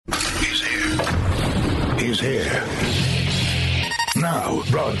here. Now,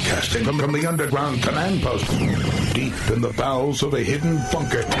 broadcasting from the underground command post, deep in the bowels of a hidden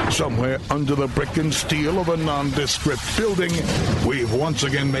bunker, somewhere under the brick and steel of a nondescript building, we've once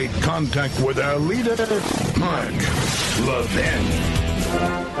again made contact with our leader, Mark Levin.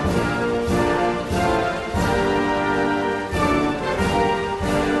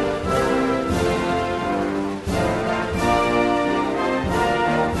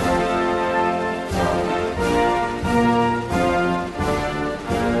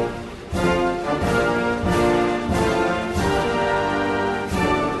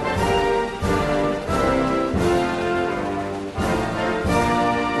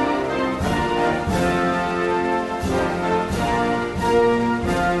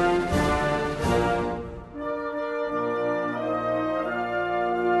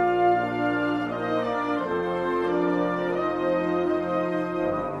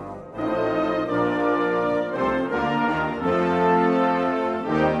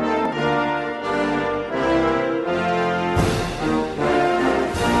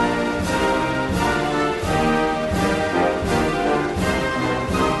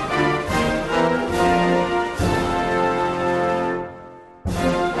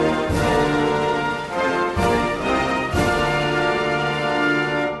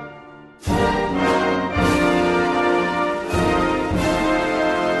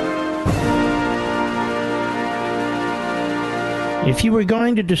 If you were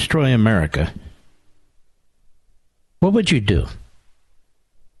going to destroy America, what would you do?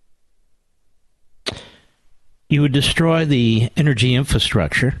 You would destroy the energy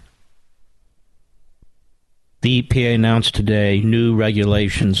infrastructure. The EPA announced today new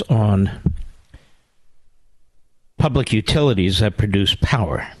regulations on public utilities that produce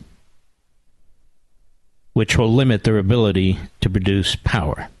power, which will limit their ability to produce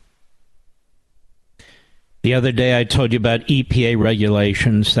power. The other day I told you about EPA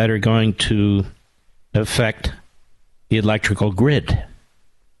regulations that are going to affect the electrical grid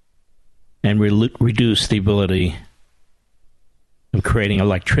and reduce the ability of creating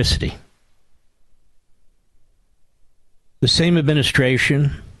electricity. The same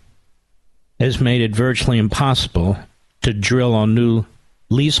administration has made it virtually impossible to drill on new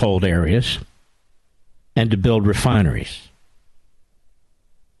leasehold areas and to build refineries.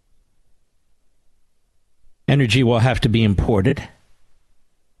 Energy will have to be imported.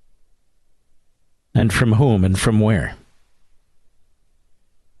 And from whom and from where?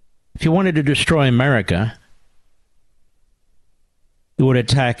 If you wanted to destroy America, you would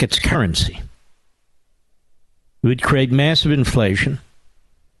attack its currency. You would create massive inflation,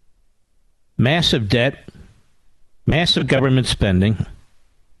 massive debt, massive government spending,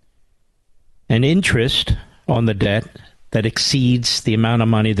 and interest on the debt that exceeds the amount of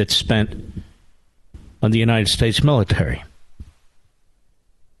money that's spent on the United States military.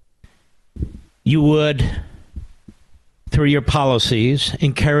 You would, through your policies,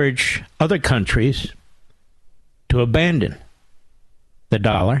 encourage other countries to abandon the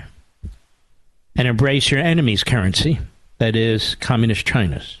dollar and embrace your enemy's currency, that is, Communist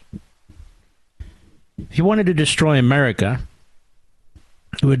China's. If you wanted to destroy America,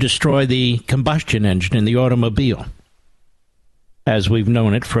 you would destroy the combustion engine in the automobile, as we've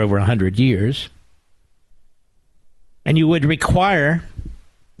known it for over 100 years. And you would require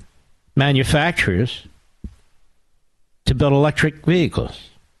manufacturers to build electric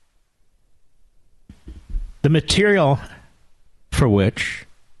vehicles, the material for which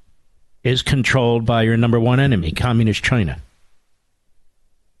is controlled by your number one enemy, Communist China.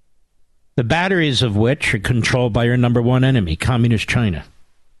 The batteries of which are controlled by your number one enemy, Communist China.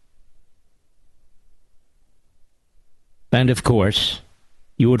 And of course,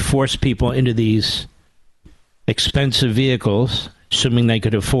 you would force people into these expensive vehicles, assuming they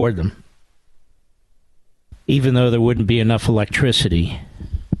could afford them, even though there wouldn't be enough electricity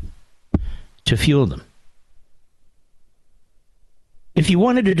to fuel them. If you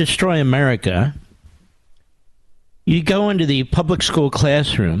wanted to destroy America, you go into the public school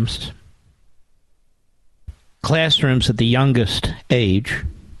classrooms at the youngest age,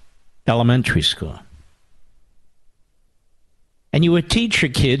 elementary school, and you would teach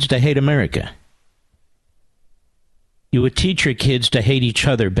your kids to hate America. You would teach your kids to hate each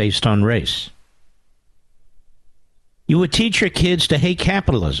other based on race. You would teach your kids to hate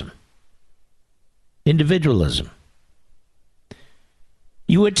capitalism, individualism.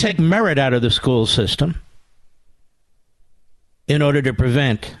 You would take merit out of the school system in order to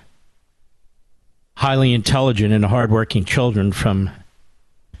prevent highly intelligent and hardworking children from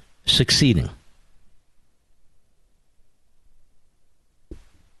succeeding.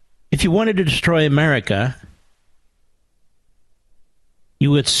 If you wanted to destroy America, you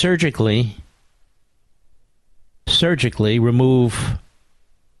would surgically remove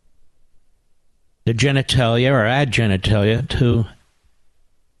the genitalia or add genitalia to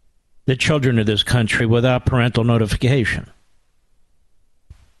the children of this country without parental notification.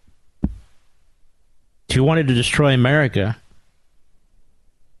 If you wanted to destroy America,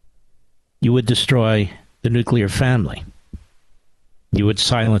 you would destroy the nuclear family. You would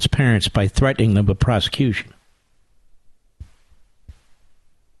silence parents by threatening them with prosecution.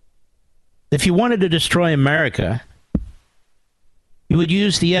 If you wanted to destroy America, you would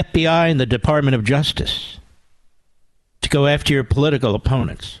use the FBI and the Department of Justice to go after your political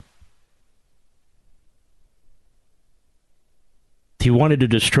opponents. If you wanted to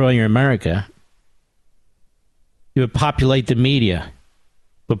destroy your America, you would populate the media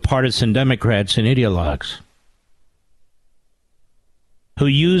with partisan Democrats and ideologues who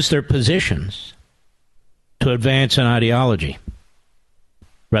use their positions to advance an ideology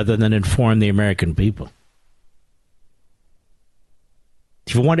rather than inform the American people.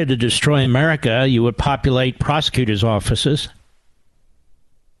 If you wanted to destroy America, you would populate prosecutors' offices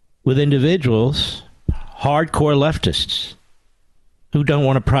with individuals, hardcore leftists, who don't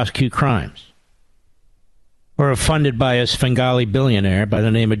want to prosecute crimes or are funded by a Svengali billionaire by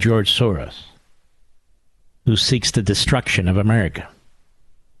the name of George Soros, who seeks the destruction of America.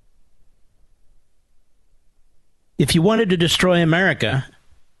 If you wanted to destroy America,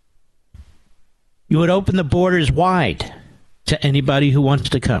 you would open the borders wide to anybody who wants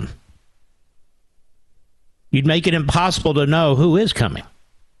to come. You'd make it impossible to know who is coming.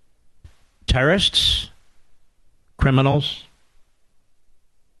 Terrorists, criminals,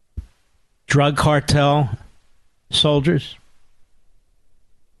 drug cartel soldiers.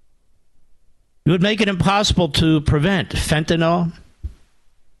 You would make it impossible to prevent fentanyl,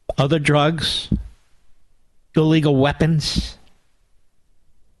 other drugs, illegal weapons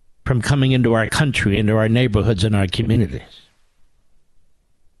from coming into our country, into our neighborhoods and our communities.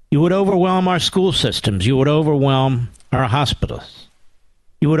 You would overwhelm our school systems. You would overwhelm our hospitals.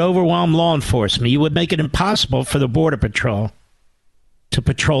 You would overwhelm law enforcement. You would make it impossible for the Border Patrol to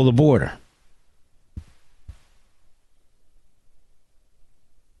patrol the border.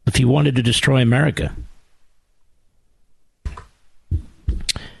 If you wanted to destroy America,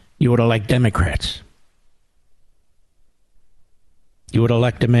 you would elect Democrats. You would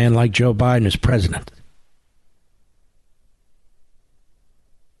elect a man like Joe Biden as president.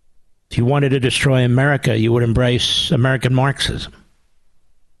 If you wanted to destroy America, you would embrace American Marxism,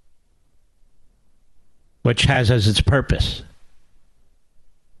 which has as its purpose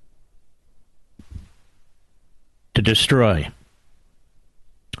to destroy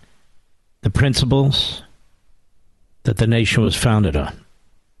the principles that the nation was founded on.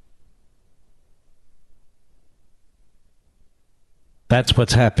 That's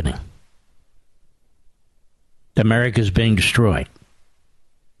what's happening. America is being destroyed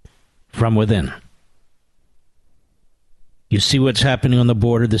from within. You see what's happening on the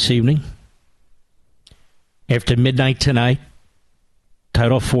border this evening? After midnight tonight,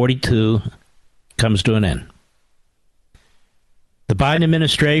 Title 42 comes to an end. The Biden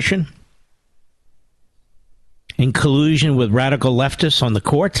administration, in collusion with radical leftists on the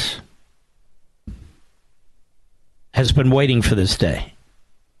courts, has been waiting for this day.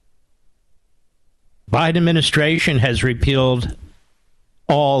 Biden administration has repealed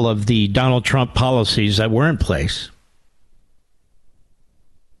all of the Donald Trump policies that were in place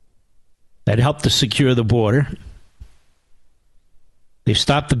that helped to secure the border. They've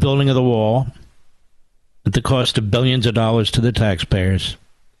stopped the building of the wall at the cost of billions of dollars to the taxpayers.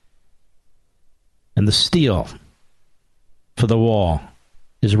 And the steel for the wall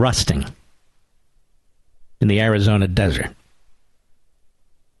is rusting in the Arizona desert.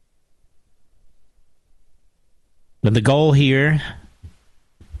 And the goal here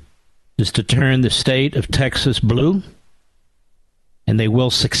is to turn the state of Texas blue, and they will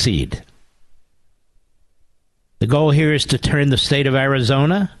succeed. The goal here is to turn the state of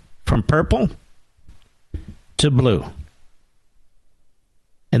Arizona from purple to blue,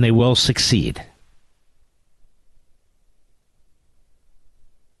 and they will succeed.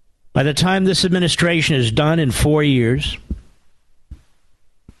 By the time this administration is done in 4 years,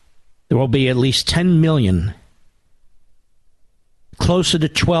 there will be at least 10 million, closer to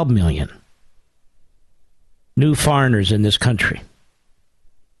 12 million, new foreigners in this country.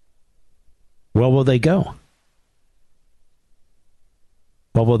 Where will they go?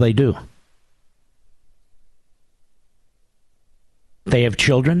 What will they do? They have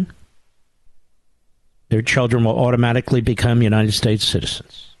children. Their children will automatically become United States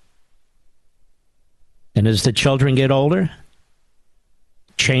citizens. And as the children get older,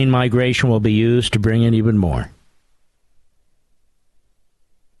 Chain migration will be used to bring in even more.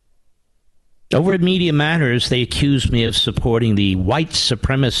 Over at Media Matters, they accused me of supporting the white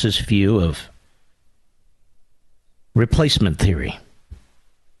supremacist view of replacement theory.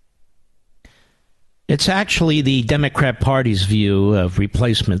 It's actually the Democrat Party's view of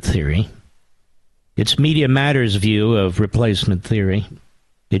replacement theory. It's Media Matters' view of replacement theory.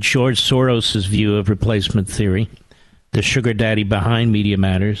 It's George Soros' view of replacement theory, the sugar daddy behind Media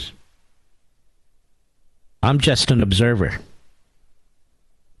Matters. I'm just an observer.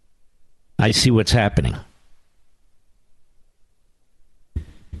 I see what's happening.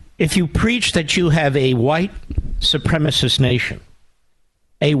 If you preach that you have a white supremacist nation,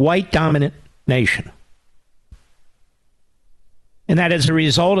 a white dominant nation, and that as a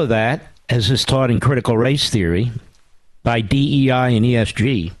result of that, as is taught in critical race theory by DEI and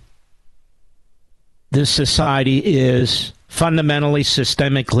ESG, this society is fundamentally,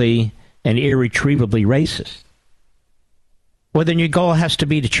 systemically, and irretrievably racist, well, then your goal has to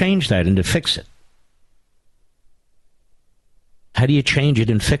be to change that and to fix it. How do you change it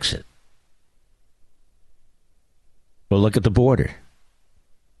and fix it? Well, look at the border.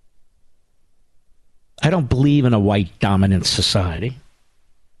 I don't believe in a white dominant society.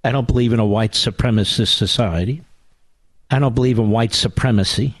 I don't believe in a white supremacist society. I don't believe in white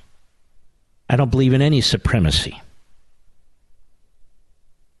supremacy. I don't believe in any supremacy.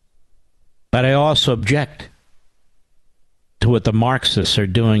 But I also object to what the Marxists are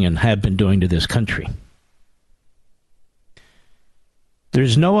doing and have been doing to this country.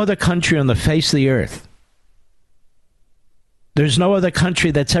 There's no other country on the face of the earth. There's no other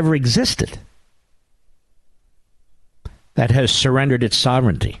country that's ever existed that has surrendered its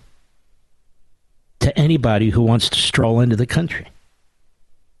sovereignty to anybody who wants to stroll into the country.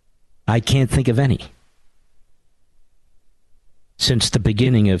 I can't think of any since the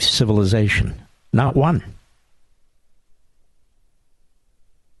beginning of civilization. Not one.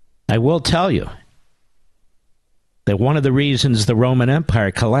 I will tell you that one of the reasons the Roman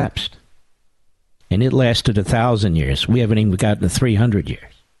Empire collapsed, and it lasted 1,000 years, we haven't even gotten to 300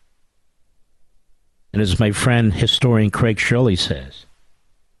 years. And as my friend historian Craig Shirley says,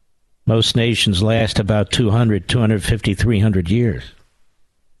 most nations last about 200, 250, 300 years.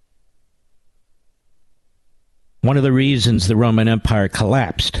 One of the reasons the Roman Empire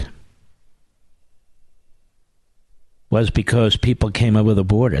collapsed was because people came over the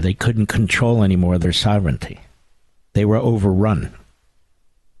border. They couldn't control any more of their sovereignty. They were overrun.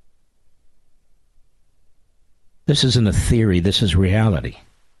 This isn't a theory. This is reality.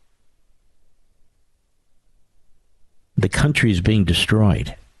 The country is being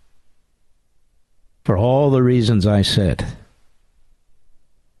destroyed for all the reasons I said.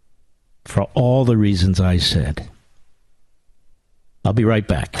 For all the reasons I said. I'll be right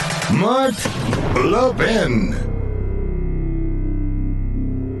back. Mark Levin.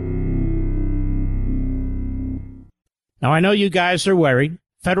 Now, I know you guys are worried.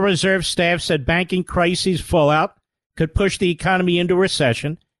 Federal Reserve staff said banking crisis fallout could push the economy into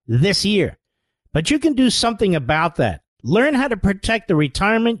recession this year. But you can do something about that. Learn how to protect the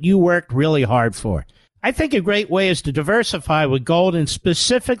retirement you worked really hard for. I think a great way is to diversify with gold, and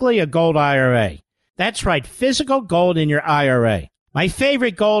specifically a gold IRA. That's right, physical gold in your IRA. My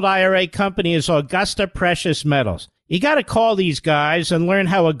favorite gold IRA company is Augusta Precious Metals. You got to call these guys and learn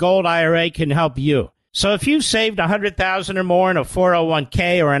how a gold IRA can help you. So if you've saved $100,000 or more in a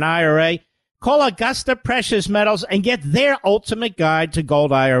 401k or an IRA, call Augusta Precious Metals and get their ultimate guide to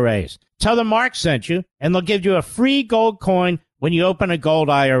gold IRAs. Tell them Mark sent you, and they'll give you a free gold coin when you open a gold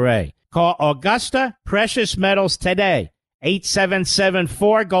IRA. Call Augusta Precious Metals today,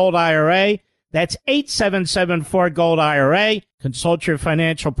 877-4-GOLD-IRA. That's 877-4-GOLD-IRA. Consult your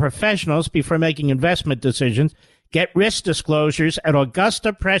financial professionals before making investment decisions. Get risk disclosures at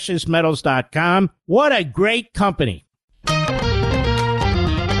AugustaPreciousMetals.com. What a great company.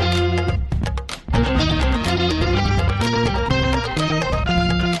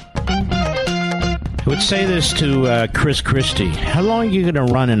 I would say this to Chris Christie. How long are you going to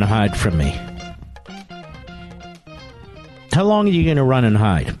run and hide from me? How long are you going to run and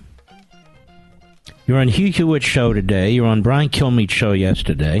hide? You're on Hugh Hewitt's show today. You're on Brian Kilmeade's show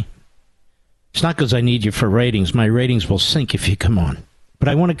yesterday. It's not because I need you for ratings. My ratings will sink if you come on. But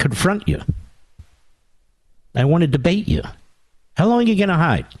I want to confront you. I want to debate you. How long are you going to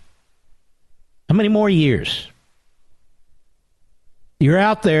hide? How many more years? You're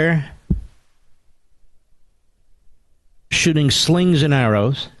out there shooting slings and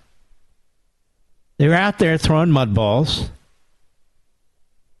arrows. They're out there throwing mud balls.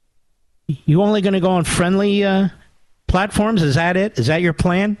 You only going to go on friendly platforms? Is that it? Is that your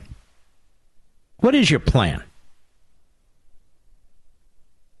plan? What is your plan?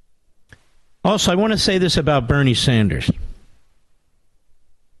 Also, I want to say this about Bernie Sanders.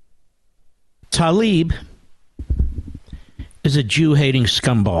 Tlaib is a Jew-hating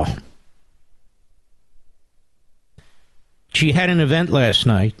scumball. She had an event last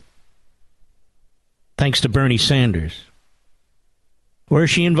night, thanks to Bernie Sanders, where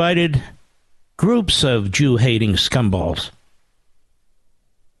she invited groups of Jew-hating scumballs.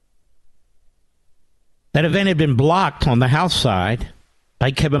 That event had been blocked on the House side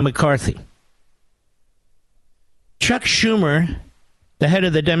by Kevin McCarthy. Chuck Schumer, the head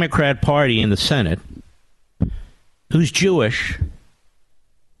of the Democrat Party in the Senate, who's Jewish,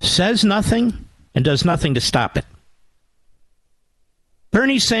 says nothing and does nothing to stop it.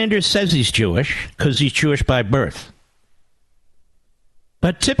 Bernie Sanders says he's Jewish because he's Jewish by birth.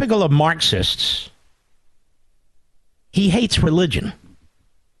 But typical of Marxists, he hates religion.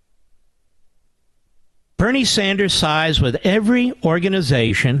 Bernie Sanders sides with every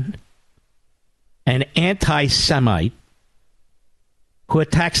organization and anti-Semite who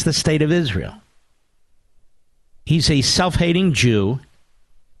attacks the state of Israel. He's a self-hating Jew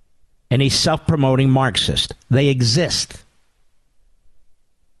and a self-promoting Marxist. They exist.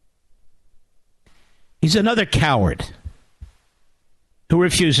 He's another coward who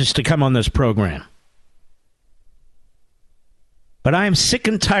refuses to come on this program. But I am sick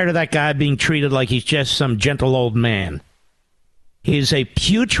and tired of that guy being treated like he's just some gentle old man. He is a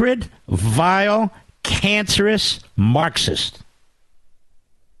putrid, vile, cancerous Marxist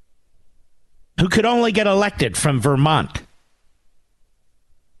who could only get elected from Vermont.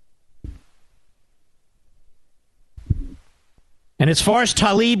 And as far as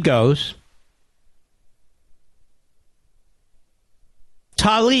Tlaib goes,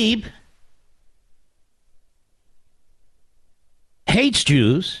 Tlaib hates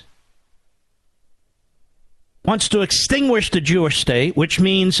Jews, wants to extinguish the Jewish state, which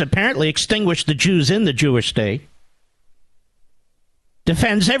means apparently extinguish the Jews in the Jewish state,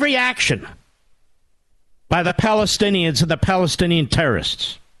 defends every action by the Palestinians and the Palestinian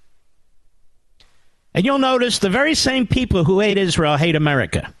terrorists. And you'll notice the very same people who hate Israel hate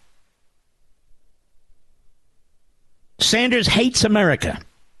America. Sanders hates America.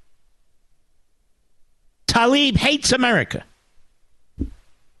 Tlaib hates America.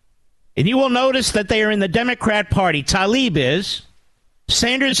 And you will notice that they are in the Democrat Party. Tlaib is.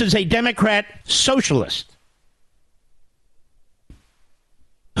 Sanders is a Democrat socialist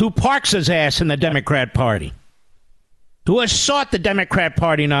who parks his ass in the Democrat Party, who has sought the Democrat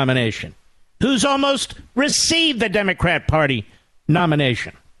Party nomination, who's almost received the Democrat Party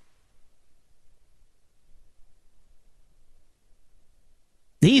nomination.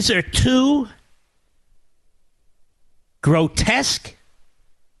 These are two grotesque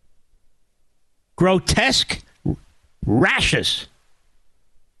rashes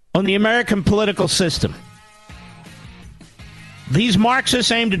on the American political system. These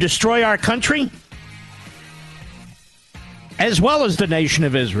Marxists aim to destroy our country as well as the nation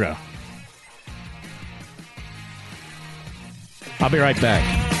of Israel. I'll be right back.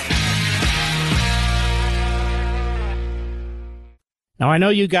 Now, I know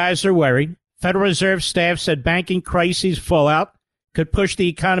you guys are worried. Federal Reserve staff said banking crises fallout could push the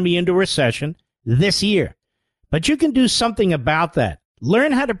economy into recession this year. But you can do something about that.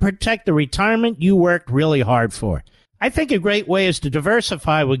 Learn how to protect the retirement you worked really hard for. I think a great way is to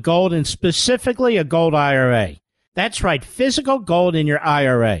diversify with gold, and specifically a gold IRA. That's right, physical gold in your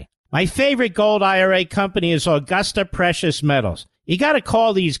IRA. My favorite gold IRA company is Augusta Precious Metals. You got to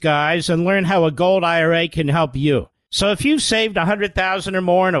call these guys and learn how a gold IRA can help you. So if you've saved $100,000 or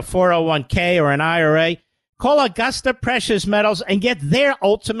more in a 401k or an IRA, call Augusta Precious Metals and get their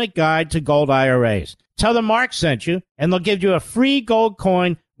ultimate guide to gold IRAs. Tell them Mark sent you, and they'll give you a free gold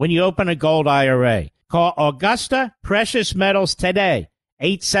coin when you open a gold IRA. Call Augusta Precious Metals today,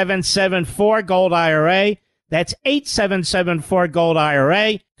 877-4-GOLD-IRA. That's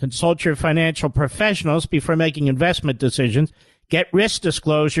 877-4-GOLD-IRA. Consult your financial professionals before making investment decisions. Get risk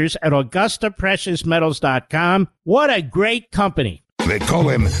disclosures at AugustaPreciousMetals.com. What a great company. They call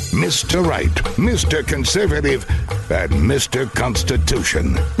him Mr. Right, Mr. Conservative, and Mr.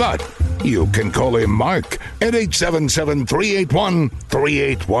 Constitution. But you can call him Mark at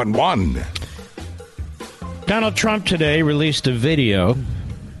 877-381-3811. Donald Trump today released a video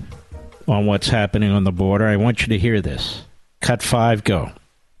on what's happening on the border. I want you to hear this. Cut 5, go.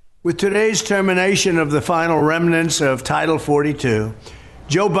 With today's termination of the final remnants of Title 42,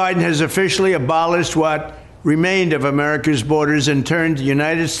 Joe Biden has officially abolished what remained of America's borders and turned the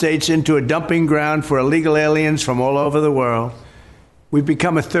United States into a dumping ground for illegal aliens from all over the world. We've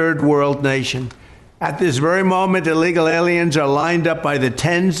become a third world nation. At this very moment, illegal aliens are lined up by the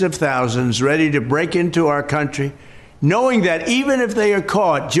tens of thousands, ready to break into our country, knowing that even if they are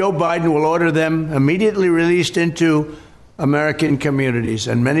caught, Joe Biden will order them immediately released into American communities.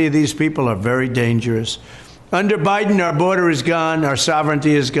 And many of these people are very dangerous. Under Biden, our border is gone, our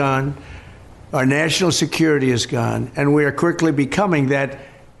sovereignty is gone, our national security is gone, and we are quickly becoming that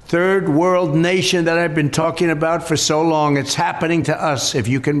third world nation that I've been talking about for so long. It's happening to us, if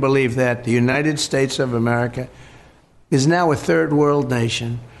you can believe that. The United States of America is now a third world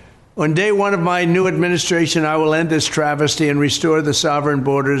nation. On day one of my new administration, I will end this travesty and restore the sovereign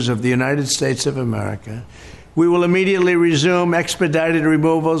borders of the United States of America. We will immediately resume expedited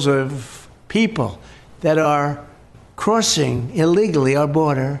removals of people that are crossing illegally our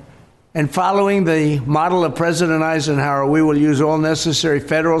border. And following the model of President Eisenhower, we will use all necessary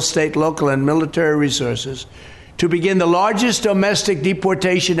federal, state, local, and military resources to begin the largest domestic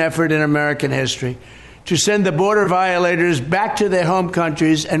deportation effort in American history, to send the border violators back to their home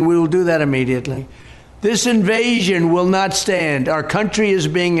countries, and we will do that immediately. This invasion will not stand. Our country is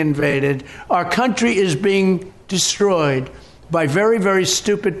being invaded. Our country is being destroyed by very, very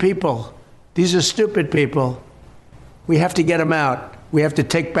stupid people. These are stupid people. We have to get them out. We have to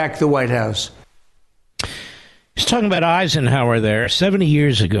take back the White House. He's talking about Eisenhower there. 70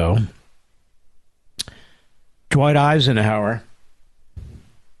 years ago, Dwight Eisenhower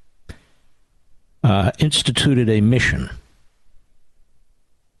instituted a mission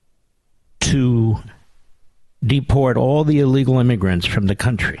to deport all the illegal immigrants from the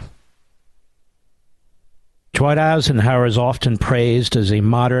country. Dwight Eisenhower is often praised as a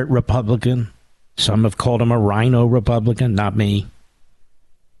moderate Republican. Some have called him a rhino Republican, not me.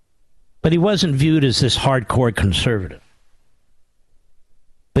 But he wasn't viewed as this hardcore conservative.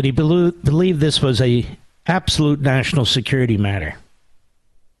 But he believed this was a absolute national security matter.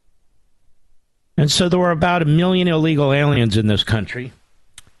 And so there were about 1 million illegal aliens in this country.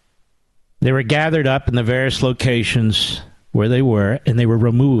 They were gathered up in the various locations where they were, and they were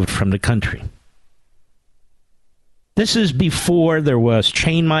removed from the country. This is before there was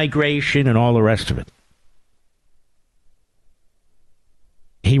chain migration and all the rest of it.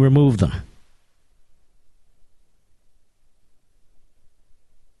 He removed them.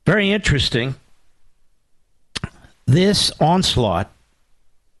 Very interesting. This onslaught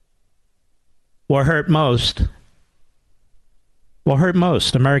will hurt most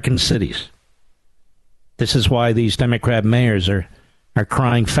American cities. This is why these Democrat mayors are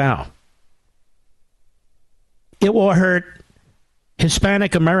crying foul. It will hurt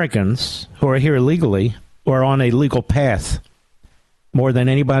Hispanic Americans who are here illegally or on a legal path more than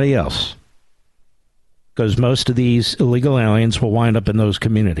anybody else, because most of these illegal aliens will wind up in those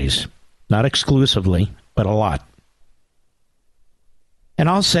communities. Not exclusively, but a lot. And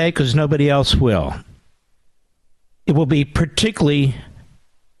I'll say, because nobody else will, it will be particularly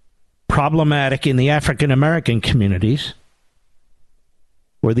problematic in the African American communities,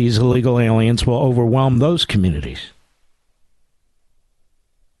 where these illegal aliens will overwhelm those communities.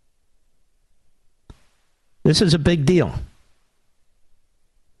 This is a big deal.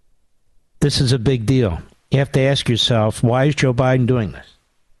 This is a big deal. You have to ask yourself, why is Joe Biden doing this?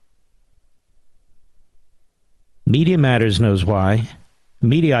 Media Matters knows why.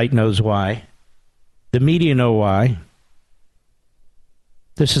 Mediaite knows why. The media know why.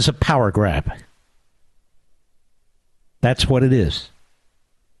 This is a power grab. That's what it is.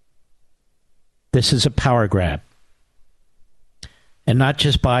 This is a power grab. And not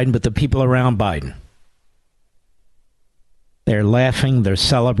just Biden, but the people around Biden. They're laughing, they're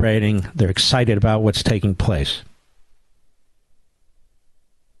celebrating, they're excited about what's taking place.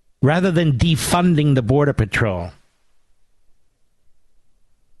 Rather than defunding the Border Patrol,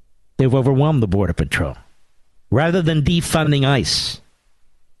 they've overwhelmed the Border Patrol. Rather than defunding ICE,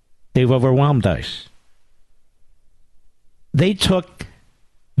 they've overwhelmed ICE. They took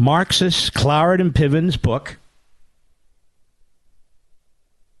Marxist Cloward and Piven's book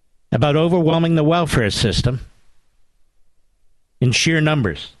about overwhelming the welfare system in sheer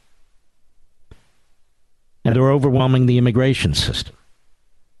numbers, and they're overwhelming the immigration system.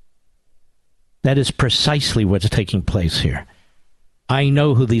 That is precisely what's taking place here. I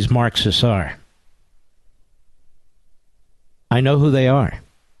know who these Marxists are. I know who they are.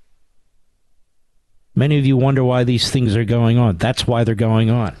 Many of you wonder why these things are going on. That's why they're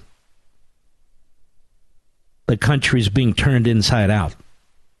going on. The country's being turned inside out.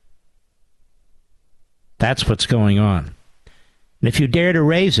 That's what's going on. And if you dare to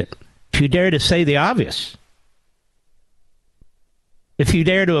raise it, if you dare to say the obvious, if you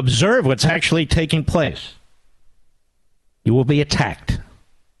dare to observe what's actually taking place, you will be attacked.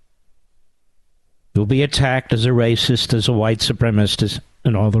 You'll be attacked as a racist, as a white supremacist,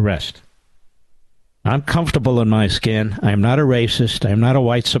 and all the rest. I'm comfortable in my skin. I am not a racist. I am not a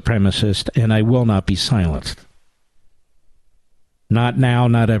white supremacist, and I will not be silenced. Not now,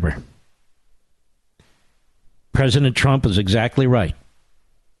 not ever. President Trump is exactly right.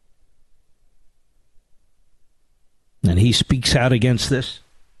 And he speaks out against this,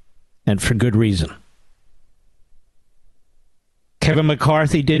 and for good reason. Kevin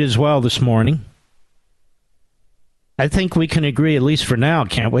McCarthy did as well this morning. I think we can agree, at least for now,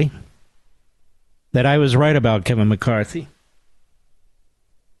 can't we, that I was right about Kevin McCarthy.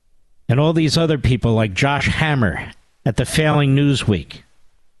 And all these other people like Josh Hammer at the failing Newsweek,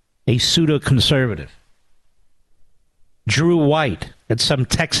 a pseudo-conservative. Drew White at some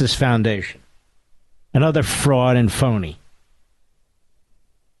Texas foundation, another fraud and phony.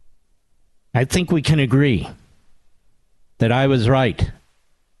 I think we can agree that I was right,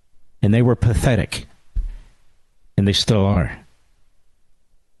 and they were pathetic, and they still are.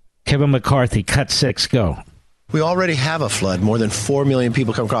 Kevin McCarthy, cut 6, go. We already have a flood. More than 4 million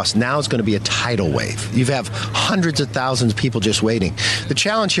people come across. Now it's going to be a tidal wave. You have hundreds of thousands of people just waiting. The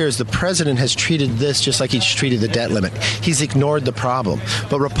challenge here is the president has treated this just like he's treated the debt limit. He's ignored the problem.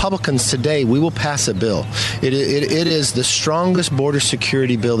 But Republicans today, we will pass a bill. It is the strongest border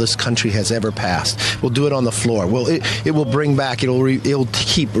security bill this country has ever passed. We'll do it on the floor. It will bring back, it'll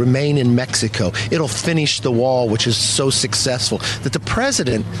keep, remain in Mexico. It'll finish the wall, which is so successful that the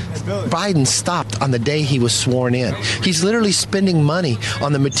president, Biden, stopped on the day he was sworn in. He's literally spending money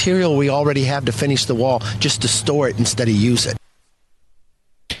on the material we already have to finish the wall just to store it instead of use it.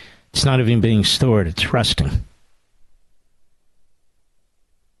 It's not even being stored, it's rusting.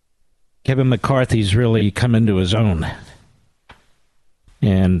 Kevin McCarthy's really come into his own.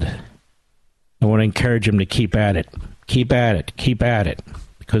 And I want to encourage him to keep at it. Keep at it. Keep at it.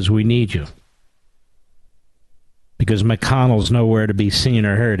 Because we need you. Because McConnell's nowhere to be seen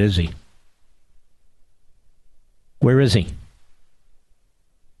or heard, is he? Where is he?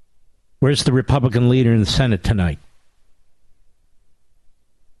 Where's the Republican leader in the Senate tonight?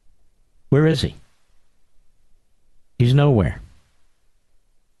 Where is he? He's nowhere.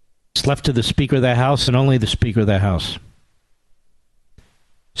 It's left to the Speaker of the House and only the Speaker of the House.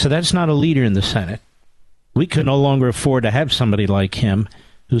 So that's not a leader in the Senate. We can no longer afford to have somebody like him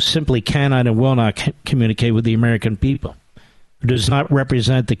who simply cannot and will not communicate with the American people, who does not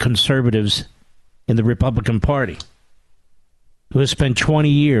represent the conservatives in the Republican Party, who has spent 20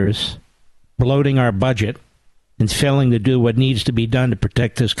 years bloating our budget and failing to do what needs to be done to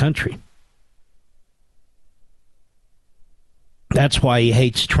protect this country. That's why he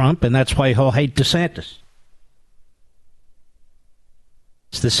hates Trump, and that's why he'll hate DeSantis.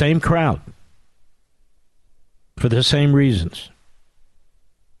 It's the same crowd for the same reasons.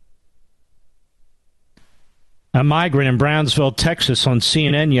 A migrant in Brownsville, Texas, on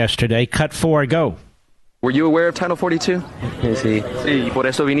CNN yesterday, cut 4, go. Were you aware of Title 42? Sí. Sí, y por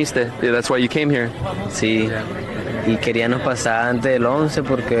eso viniste. That's why you came here. Sí. Y queríamos pasar antes del 11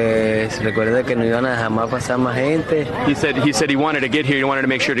 porque se recuerda que no iban a jamás pasar más gente. He said he wanted to get here. He wanted to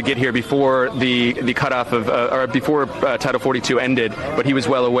make sure to get here before the cutoff of or before Title 42 ended, but he was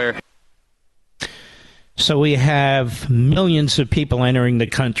well aware. So we have millions of people entering the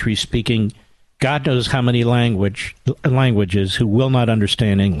country speaking God knows how many languages who will not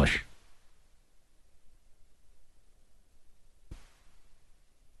understand English.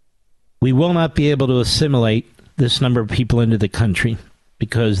 We will not be able to assimilate this number of people into the country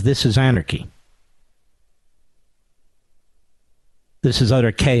because this is anarchy. This is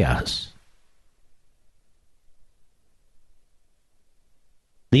utter chaos.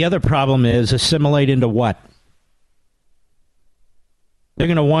 The other problem is assimilate into what? They're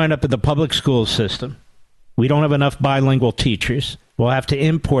going to wind up in the public school system. We don't have enough bilingual teachers. We'll have to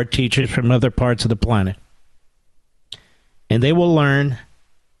import teachers from other parts of the planet. And they will learn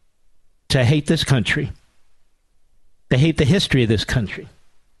to hate this country. They hate the history of this country.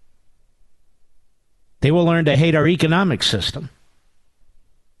 They will learn to hate our economic system.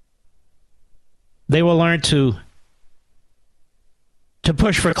 They will learn to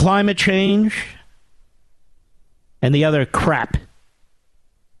push for climate change and the other crap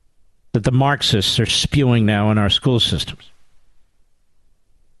that the Marxists are spewing now in our school systems.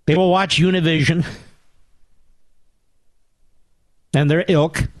 They will watch Univision and their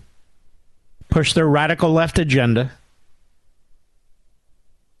ilk push their radical left agenda.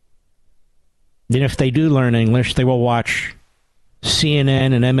 Then if they do learn English, they will watch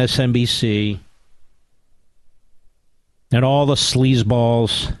CNN and MSNBC and all the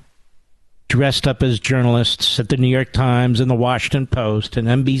sleazeballs dressed up as journalists at the New York Times and the Washington Post and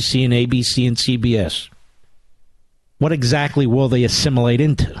NBC and ABC and CBS. What exactly will they assimilate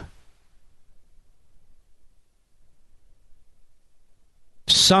into?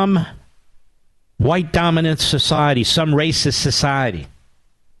 Some white dominant society, some racist society,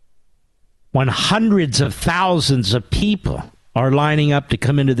 when hundreds of thousands of people are lining up to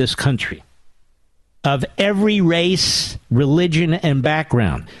come into this country of every race, religion, and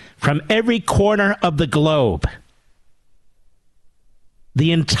background, from every corner of the globe.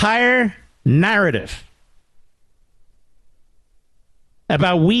 The entire narrative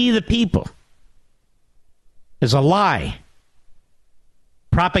about we the people is a lie,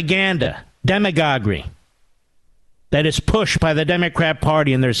 propaganda, demagoguery that is pushed by the Democrat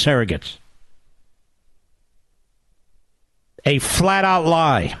Party and their surrogates. A flat-out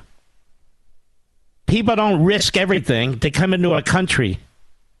lie. People don't risk everything to come into a country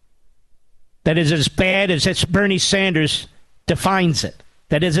that is as bad as Bernie Sanders defines it,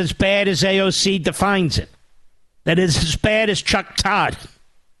 that is as bad as AOC defines it, that is as bad as Chuck Todd,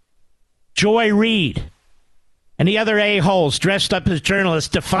 Joy Reid, and the other a-holes dressed up as journalists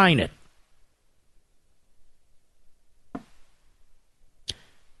define it.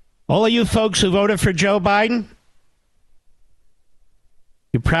 All of you folks who voted for Joe Biden,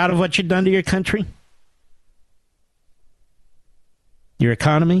 you proud of what you've done to your country? Your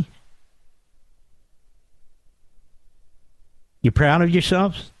economy? You proud of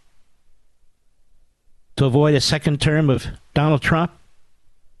yourselves? To avoid a second term of Donald Trump?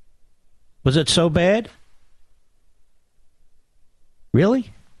 Was it so bad?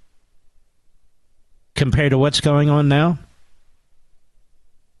 Really? Compared to what's going on now?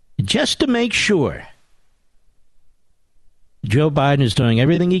 Just to make sure Joe Biden is doing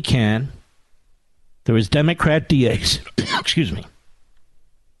everything he can through his Democrat DAs, excuse me,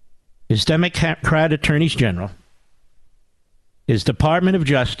 his Democrat attorneys general, his Department of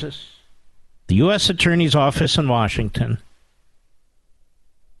Justice, the U.S. Attorney's Office in Washington,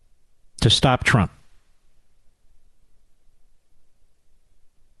 to stop Trump.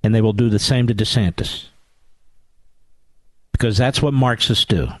 And they will do the same to DeSantis. Because that's what Marxists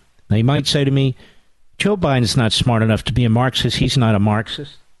do. Now, you might say to me, Joe Biden's not smart enough to be a Marxist. He's not a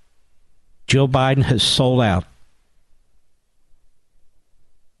Marxist. Joe Biden has sold out.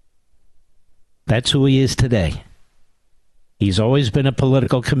 That's who he is today. He's always been a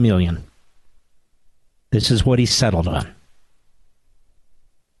political chameleon. This is what he settled on.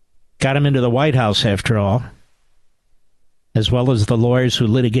 Got him into the White House, after all, as well as the lawyers who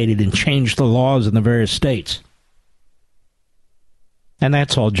litigated and changed the laws in the various states. And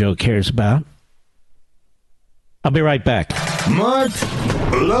that's all Joe cares about. I'll be right back. Mark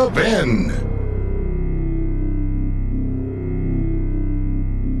Levin.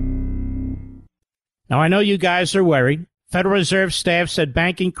 Now, I know you guys are worried. Federal Reserve staff said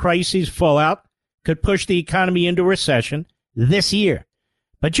banking crises fallout could push the economy into recession this year.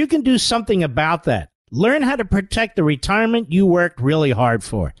 But you can do something about that. Learn how to protect the retirement you worked really hard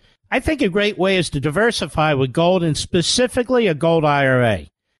for. I think a great way is to diversify with gold, and specifically a gold IRA.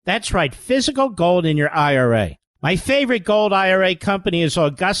 That's right, physical gold in your IRA. My favorite gold IRA company is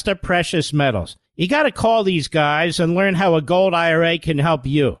Augusta Precious Metals. You got to call these guys and learn how a gold IRA can help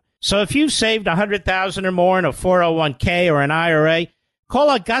you. So if you've saved $100,000 or more in a 401k or an IRA, call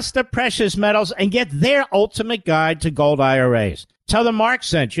Augusta Precious Metals and get their ultimate guide to gold IRAs. Tell them Mark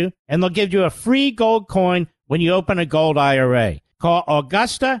sent you, and they'll give you a free gold coin when you open a gold IRA. Call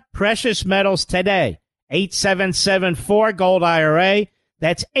Augusta Precious Metals today, 877-4-GOLD-IRA.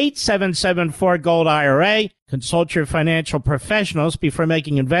 That's 877-4-GOLD-IRA. Consult your financial professionals before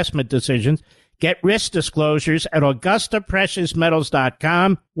making investment decisions. Get risk disclosures at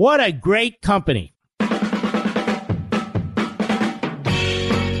AugustaPreciousMetals.com. What a great company.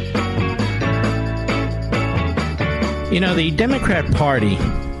 You know, the Democrat Party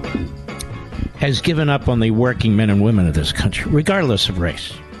has given up on the working men and women of this country, regardless of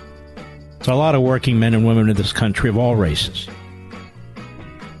race. There's a lot of working men and women in this country of all races.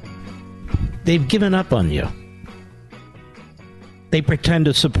 They've given up on you. They pretend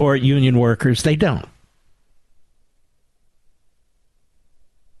to support union workers. They don't.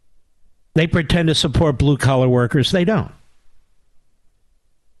 They pretend to support blue-collar workers. They don't.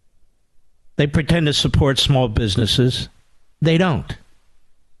 They pretend to support small businesses. They don't.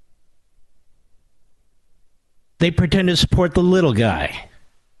 They pretend to support the little guy.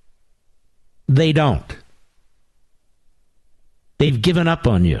 They don't. They've given up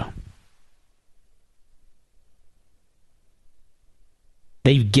on you.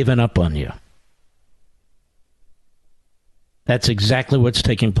 They've given up on you. That's exactly what's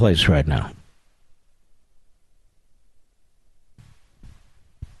taking place right now.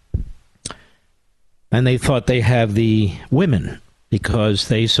 And they thought they have the women because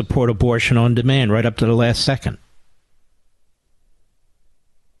they support abortion on demand right up to the last second.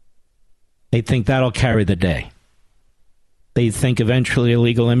 They think that'll carry the day. They think eventually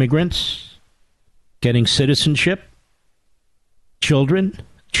illegal immigrants, getting citizenship, children,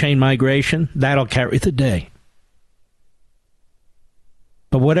 chain migration, that'll carry the day.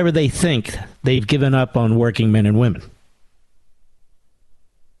 But whatever they think, they've given up on working men and women.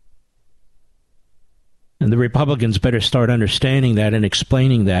 And the Republicans better start understanding that and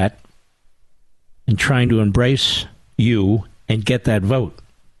explaining that and trying to embrace you and get that vote.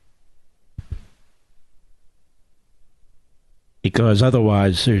 Because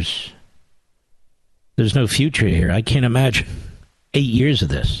otherwise there's no future here. I can't imagine 8 years of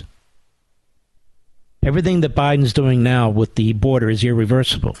this. Everything that Biden's doing now with the border is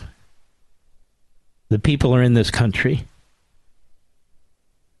irreversible. The people are in this country.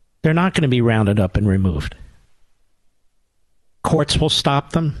 They're not going to be rounded up and removed. Courts will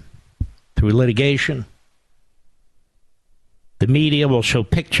stop them through litigation. The media will show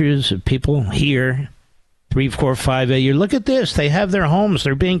pictures of people here, 3, 4, 5 a year. Look at this. They have their homes.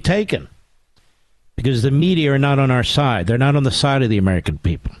 They're being taken. Because the media are not on our side. They're not on the side of the American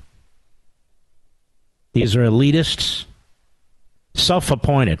people. These are elitists,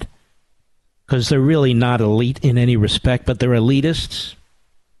 self-appointed, because they're really not elite in any respect, but they're elitists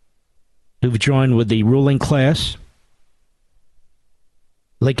who've joined with the ruling class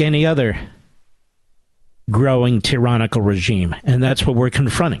like any other growing tyrannical regime, and that's what we're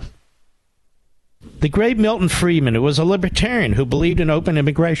confronting. The great Milton Friedman, who was a libertarian who believed in open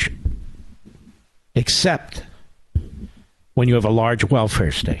immigration, except when you have a large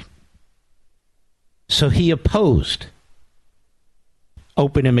welfare state. So he opposed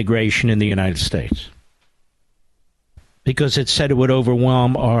open immigration in the United States because it said it would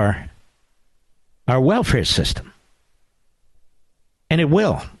overwhelm our welfare system. And it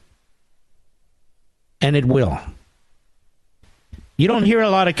will. And it will. You don't hear a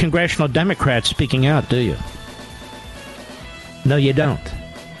lot of congressional Democrats speaking out, do you? No, you don't.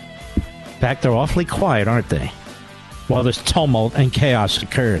 In fact, they're awfully quiet, aren't they? While this tumult and chaos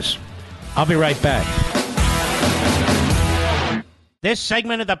occurs. I'll be right back. This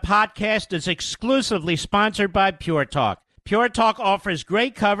segment of the podcast is exclusively sponsored by Pure Talk. Pure Talk offers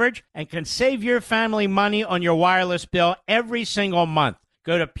great coverage and can save your family money on your wireless bill every single month.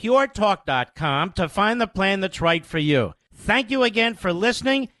 Go to puretalk.com to find the plan that's right for you. Thank you again for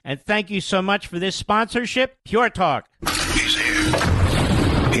listening, and thank you so much for this sponsorship, Pure Talk. He's here.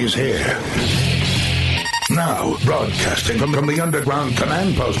 He's here. Now, broadcasting from the underground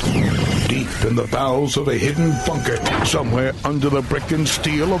command post, deep in the bowels of a hidden bunker, somewhere under the brick and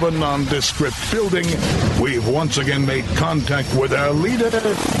steel of a nondescript building, we've once again made contact with our leader,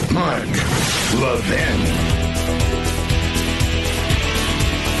 Mark Levin.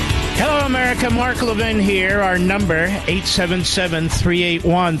 Hello, America. Mark Levin here. Our number,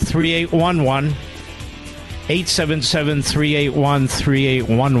 877-381-3811.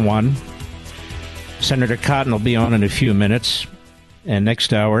 877-381-3811. Senator Cotton will be on in a few minutes. And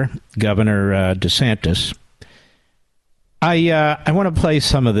next hour, Governor DeSantis. I want to play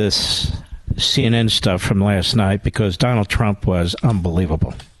some of this CNN stuff from last night because Donald Trump was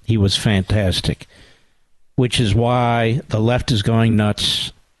unbelievable. He was fantastic, which is why the left is going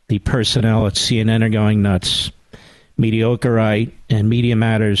nuts. The personnel at CNN are going nuts. Mediocreite and Media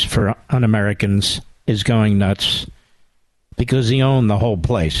Matters for Un-Americans is going nuts because he owned the whole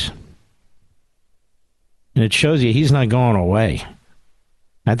place. And it shows you he's not going away.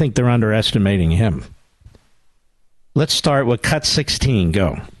 I think they're underestimating him. Let's start with Cut 16.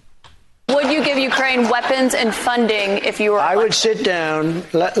 Go. Would you give Ukraine weapons and funding if you were... I would sit down.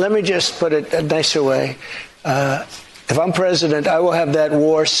 Let me just put it a nicer way. If I'm president, I will have that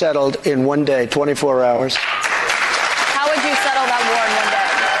war settled in one day, 24 hours. How would you settle that war in one day?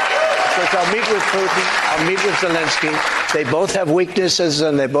 Because I'll meet with Putin, I'll meet with Zelensky. They both have weaknesses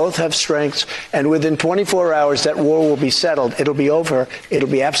and they both have strengths. And within 24 hours, that war will be settled. It'll be over. It'll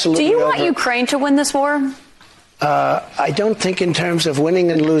be absolutely over. Do you want Ukraine to win this war? I don't think in terms of winning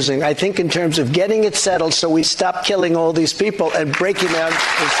and losing. I think in terms of getting it settled so we stop killing all these people and breaking down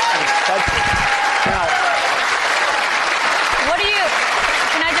this country. Now,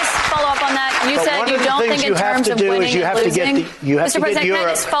 you said you don't think in terms of winning and losing. Mr. President, can I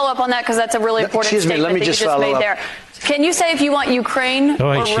just follow up on that because that's a really important statement that you just made there. Can you say if you want Ukraine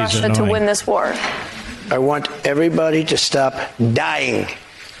or Russia to win this war? I want everybody to stop dying.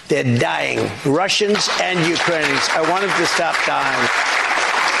 They're dying, Russians and Ukrainians. I want them to stop dying.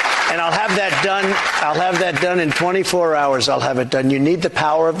 And I'll have that done. I'll have that done in 24 hours. I'll have it done. You need the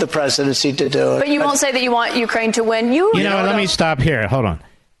power of the presidency to do it. But you won't say that you want Ukraine to win. You know, let me stop here. Hold on.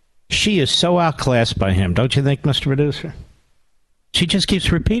 She is so outclassed by him, don't you think, Mr. Producer? She just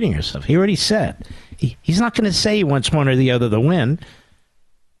keeps repeating herself. He already said. He's not going to say he wants one or the other to win.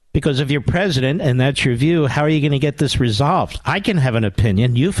 Because if you're president and that's your view, how are you going to get this resolved? I can have an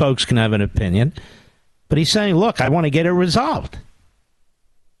opinion. You folks can have an opinion. But he's saying, look, I want to get it resolved.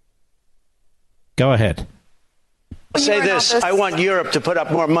 Go ahead. Say this. I want Europe to put up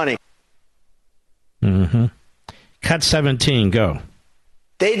more money. Mm-hmm. Cut 17. Go.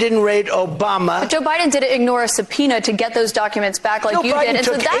 They didn't raid Obama. But Joe Biden didn't ignore a subpoena to get those documents back like you did. And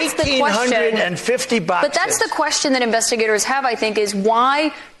so that's the question. $1,850. But that's the question that investigators have, I think, is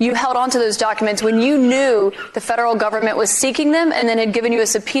why you held on to those documents when you knew the federal government was seeking them and then had given you a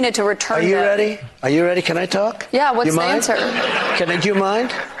subpoena to return them. Are you ready? Are you ready? Can I talk? Yeah, what's the answer? Do you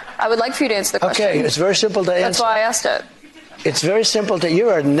mind? I would like for you to answer the question. Okay, it's very simple to answer. That's why I asked it. It's very simple to...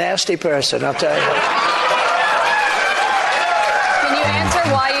 You're a nasty person, I'll tell you. Can you answer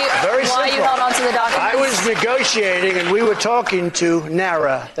why you held on to the documents? I was negotiating, and we were talking to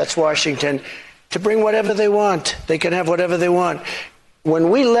NARA, that's Washington, to bring whatever they want. They can have whatever they want.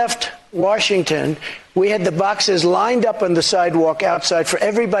 When we left Washington, we had the boxes lined up on the sidewalk outside for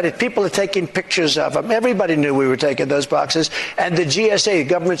everybody. People are taking pictures of them. Everybody knew we were taking those boxes. And the GSA,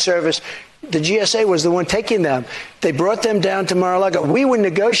 government service, the GSA was the one taking them. They brought them down to Mar-a-Lago. We were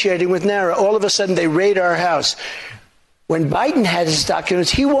negotiating with NARA. All of a sudden, they raid our house. When Biden had his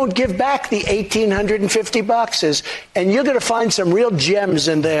documents, he won't give back the 1,850 boxes. And you're going to find some real gems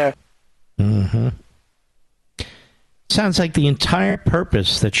in there. Mm-hmm. Sounds like the entire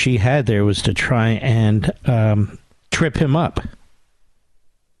purpose that she had there was to try and trip him up.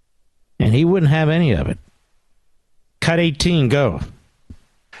 And he wouldn't have any of it. Cut 18, go.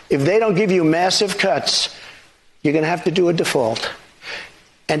 If they don't give you massive cuts, you're going to have to do a default.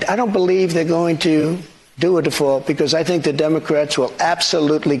 And I don't believe they're going to do a default because I think the Democrats will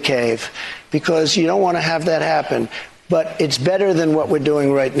absolutely cave because you don't want to have that happen. But it's better than what we're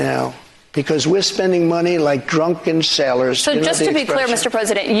doing right now. Because we're spending money like drunken sailors. So just to be clear, Mr.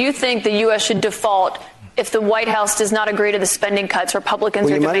 President, you think the U.S. should default if the White House does not agree to the spending cuts Republicans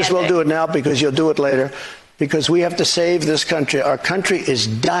are demanding? You might as well do it now because you'll do it later. Because we have to save this country. Our country is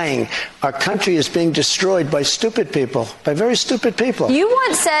dying. Our country is being destroyed by stupid people, by very stupid people. You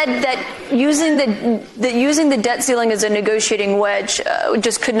once said that using the debt ceiling as a negotiating wedge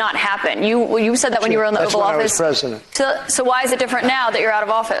just could not happen. You said that when you were in the Oval Office. That's when I was president. So why is it different now that you're out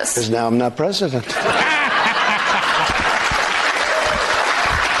of office? Because now I'm not president.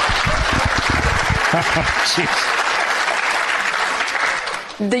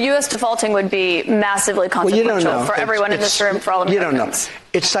 The U.S. defaulting would be massively consequential for everyone in this room, for all Americans. You don't know.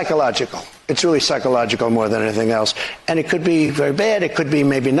 It's psychological. It's really psychological more than anything else. And it could be very bad. It could be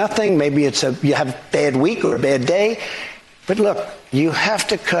maybe nothing. Maybe you have a bad week or a bad day. But look, you have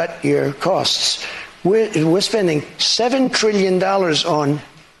to cut your costs. We're spending $7 trillion on,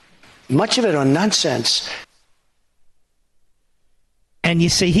 much of it on nonsense. And you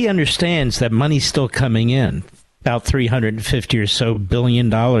see, he understands that money's still coming in. About $350 or so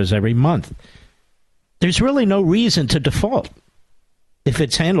billion every month. There's really no reason to default if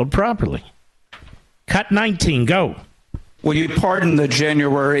it's handled properly. Cut 19, go. Will you pardon the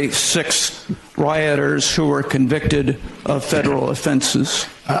January 6 rioters who were convicted of federal offenses?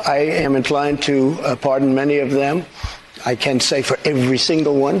 I am inclined to pardon many of them. I can't say for every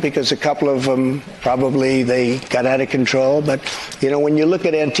single one because a couple of them probably they got out of control. But, you know, when you look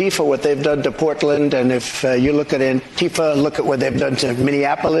at Antifa, what they've done to Portland, and if you look at Antifa, look at what they've done to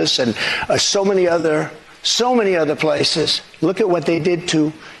Minneapolis and so many other places. Look at what they did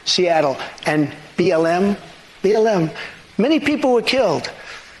to Seattle and BLM. Many people were killed.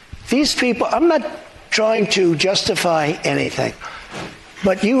 These people, I'm not trying to justify anything.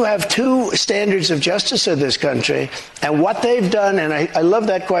 But you have two standards of justice in this country, and what they've done, and I love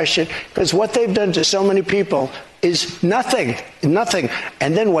that question, because what they've done to so many people is nothing.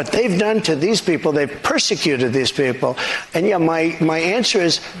 And then what they've done to these people, they've persecuted these people. And yeah, my answer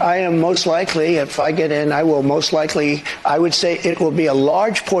is I am most likely, if I get in, I will most likely, I would say it will be a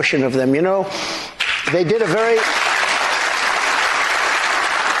large portion of them. You know, they did and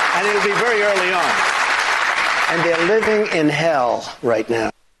it'll be very early on. And they're living in hell right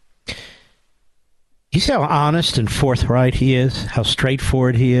now. You see how honest and forthright he is? How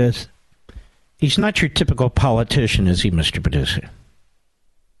straightforward he is? He's not your typical politician, is he, Mr. Producer?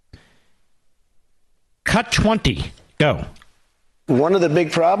 Cut 20. Go. one of the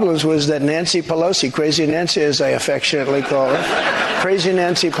big problems was that Nancy Pelosi, Crazy Nancy as I affectionately call her, Crazy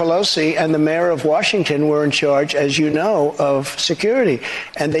Nancy Pelosi and the mayor of Washington were in charge, as you know, of security.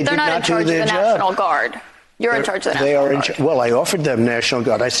 And they did not do their job. They're not in charge of the National Guard. You're in charge of the National Guard. Well, I offered them National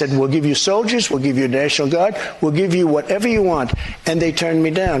Guard. I said, we'll give you soldiers, we'll give you National Guard, we'll give you whatever you want. And they turned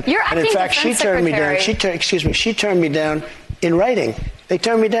me down. And in fact, she turned me down. She turned me down in writing. They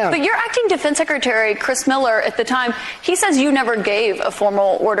turned me down. But your acting defense secretary, Chris Miller, at the time, he says you never gave a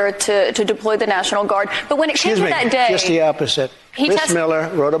formal order to deploy the National Guard. But when it came to that day... just the opposite. Chris Miller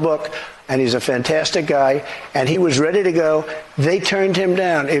wrote a book, and he's a fantastic guy, and he was ready to go. They turned him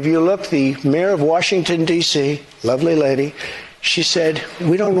down. If you look, the mayor of Washington, D.C., lovely lady, she said,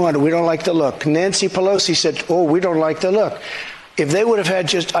 we don't want it. We don't like the look. Nancy Pelosi said, we don't like the look. If they would have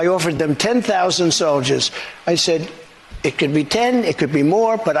had I offered them 10,000 soldiers. I said, it could be 10, it could be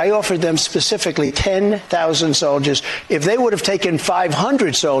more, but I offered them specifically 10,000 soldiers. If they would have taken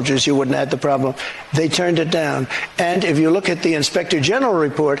 500 soldiers, you wouldn't have had the problem. They turned it down. And if you look at the Inspector General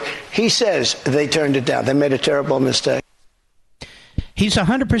report, he says they turned it down. They made a terrible mistake. He's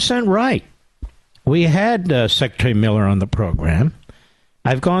 100% right. We had Secretary Miller on the program.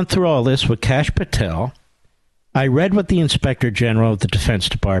 I've gone through all this with Kash Patel. I read what the Inspector General of the Defense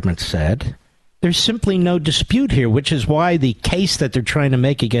Department said. There's simply no dispute here, which is why the case that they're trying to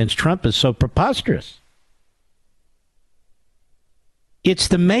make against Trump is so preposterous. It's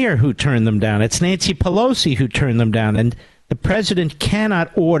the mayor who turned them down. It's Nancy Pelosi who turned them down. And the president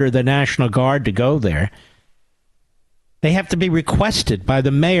cannot order the National Guard to go there. They have to be requested by the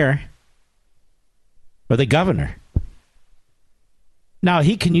mayor or the governor. Now,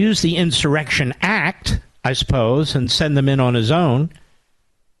 he can use the Insurrection Act, I suppose, and send them in on his own.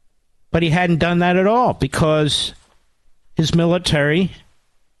 But he hadn't done that at all because his military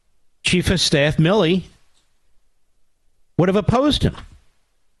chief of staff, Milley, would have opposed him.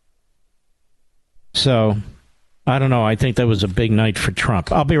 So, I don't know. I think that was a big night for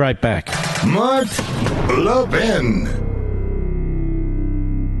Trump. I'll be right back. Mark Levin.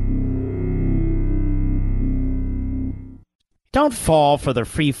 Don't fall for the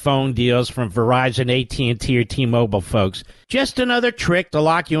free phone deals from Verizon, AT&T, or T-Mobile, folks. Just another trick to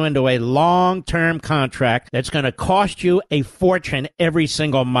lock you into a long-term contract that's going to cost you a fortune every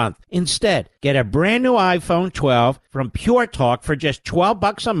single month. Instead, get a brand new iPhone 12 from Pure Talk for just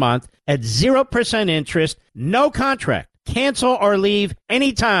 $12 a month at 0% interest, no contract. Cancel or leave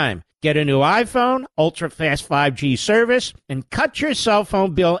anytime. Get a new iPhone, ultra-fast 5G service, and cut your cell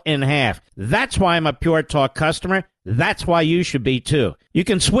phone bill in half. That's why I'm a Pure Talk customer. That's why you should be, too. You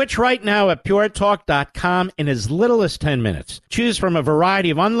can switch right now at puretalk.com in as little as 10 minutes. Choose from a variety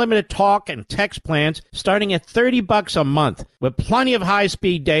of unlimited talk and text plans starting at $30 a month with plenty of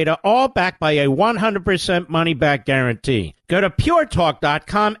high-speed data, all backed by a 100% money-back guarantee. Go to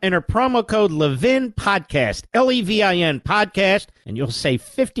puretalk.com, enter promo code Levin Podcast, Levin Podcast, and you'll save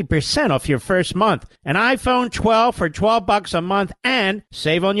 50% off your first month. An iPhone 12 for $12 a month and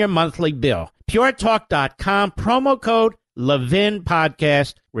save on your monthly bill. puretalk.com, promo code Levin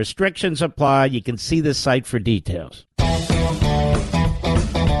Podcast. Restrictions apply. You can see the site for details. You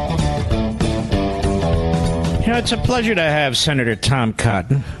know, it's a pleasure to have Senator Tom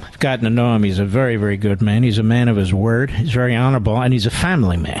Cotton. I've gotten to know him. He's a very, very good man. He's a man of his word. He's very honorable, and he's a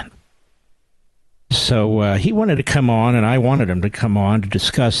family man. So he wanted to come on, and I wanted him to come on to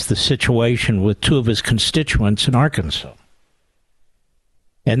discuss the situation with two of his constituents in Arkansas.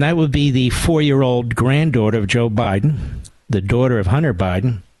 And that would be the 4-year-old granddaughter of Joe Biden, the daughter of Hunter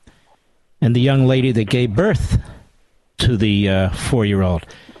Biden, and the young lady that gave birth to the 4-year-old.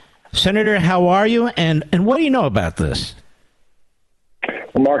 Senator, how are you? And what do you know about this?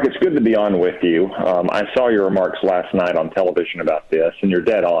 Well, Mark, it's good to be on with you. I saw your remarks last night on television about this, and you're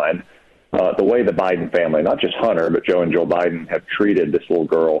dead on. The way the Biden family, not just Hunter, but Joe and Jill Biden, have treated this little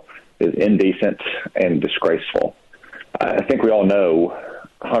girl is indecent and disgraceful. I think we all know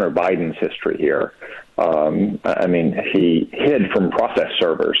Hunter Biden's history here. I mean, he hid from process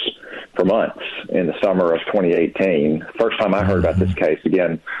servers for months in the summer of 2018. First time I heard about this case,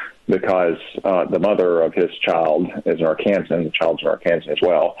 again, because the mother of his child is an Arkansan, the child's an Arkansan as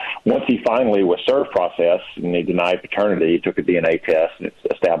well. Once he finally was served process and he denied paternity, he took a DNA test, and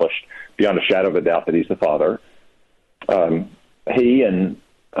it's established beyond a shadow of a doubt that he's the father. He and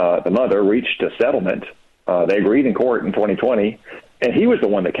the mother reached a settlement. They agreed in court in 2020. And he was the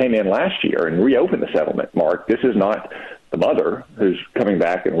one that came in last year and reopened the settlement, Mark. This is not the mother who's coming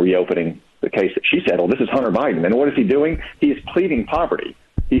back and reopening the case that she settled. This is Hunter Biden. And what is he doing? He's pleading poverty.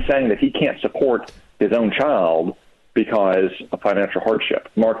 He's saying that he can't support his own child because of financial hardship.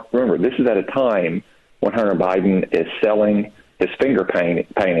 Mark, remember, this is at a time when Hunter Biden is selling his finger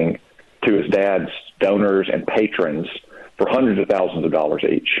painting to his dad's donors and patrons for hundreds of thousands of dollars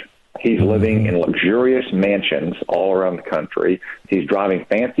each. He's living in luxurious mansions all around the country. He's driving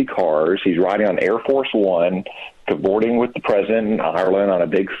fancy cars. He's riding on Air Force One, cavorting with the president in Ireland on a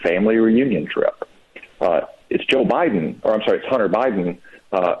big family reunion trip. It's it's Hunter Biden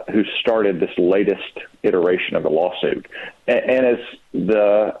who started this latest iteration of the lawsuit. And as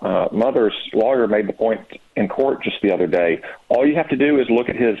the mother's lawyer made the point in court just the other day, all you have to do is look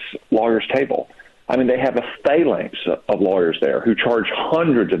at his lawyer's table. I mean, they have a phalanx of lawyers there who charge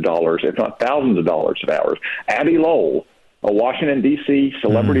hundreds of dollars, if not thousands of dollars of hours. Abby Lowell, a Washington, D.C.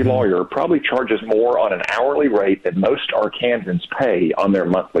 celebrity lawyer, probably charges more on an hourly rate than most Arkansans pay on their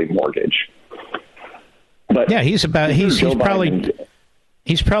monthly mortgage. But yeah, he's probably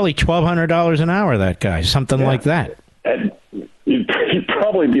 $1,200 an hour, that guy, something like that. And you'd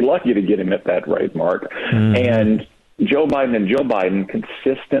probably be lucky to get him at that rate, Mark. And Joe Biden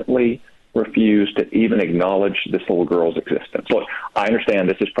consistently refused to even acknowledge this little girl's existence. Look, I understand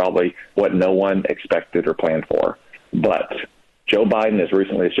this is probably what no one expected or planned for, but Joe Biden, as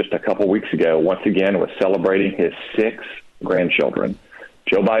recently as just a couple weeks ago, once again was celebrating his 6 grandchildren.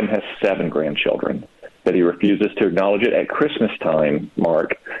 Joe Biden has 7 grandchildren, but he refuses to acknowledge it. At Christmas time,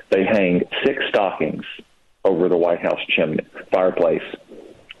 Mark, they hang 6 stockings over the White House fireplace,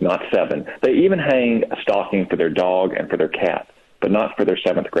 not 7. They even hang a stocking for their dog and for their cat, but not for their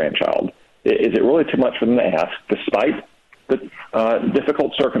 7th grandchild. Is it really too much for them to ask, despite the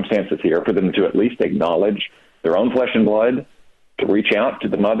difficult circumstances here, for them to at least acknowledge their own flesh and blood, to reach out to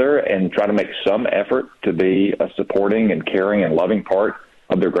the mother and try to make some effort to be a supporting and caring and loving part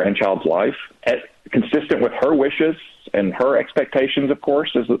of their grandchild's life, consistent with her wishes and her expectations, of course,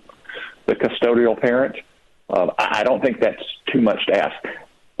 as the custodial parent? I don't think that's too much to ask.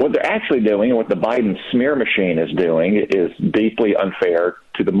 What they're actually doing, and what the Biden smear machine is doing, is deeply unfair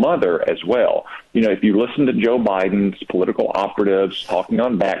to the mother as well. You know, if you listen to Joe Biden's political operatives talking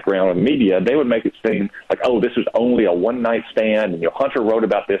on background and media, they would make it seem like, oh, this was only a one-night stand. And Hunter wrote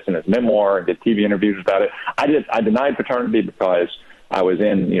about this in his memoir and did TV interviews about it. I denied paternity because I was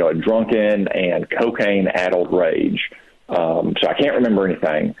in, a drunken and cocaine-addled rage. So I can't remember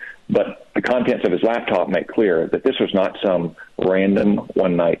anything. But the contents of his laptop make clear that this was not some random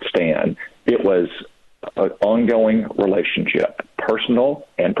one-night stand. It was an ongoing relationship, personal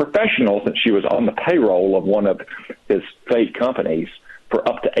and professional, since she was on the payroll of one of his fake companies for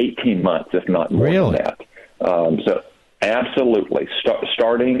up to 18 months, if not more than that. So absolutely.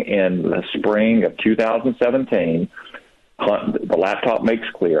 Starting in the spring of 2017, the laptop makes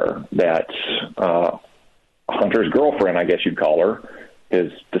clear that Hunter's girlfriend, I guess you'd call her,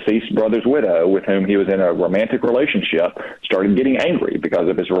 his deceased brother's widow, with whom he was in a romantic relationship, started getting angry because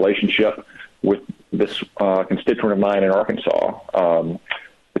of his relationship with this constituent of mine in Arkansas. The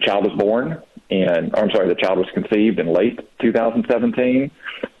child was conceived in late 2017.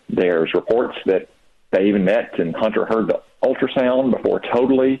 There's reports that they even met and Hunter heard the ultrasound before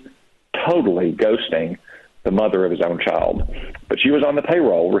totally ghosting the mother of his own child. But she was on the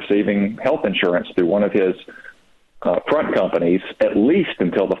payroll receiving health insurance through one of his front companies, at least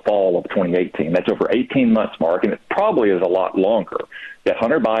until the fall of 2018. That's over 18 months, Mark, and it probably is a lot longer. Yet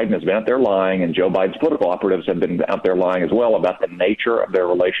Hunter Biden has been out there lying, and Joe Biden's political operatives have been out there lying as well about the nature of their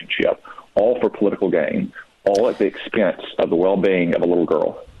relationship, all for political gain, all at the expense of the well-being of a little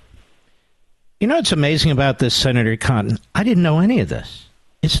girl. You know what's amazing about this, Senator Cotton? I didn't know any of this.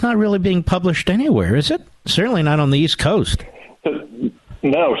 It's not really being published anywhere, is it? Certainly not on the East Coast.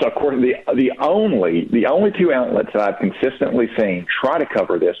 No, so of course the only 2 outlets that I've consistently seen try to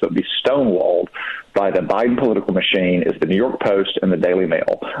cover this but be stonewalled by the Biden political machine is the New York Post and the Daily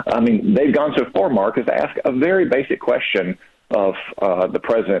Mail. I mean, they've gone so far, Mark, as to ask a very basic question of the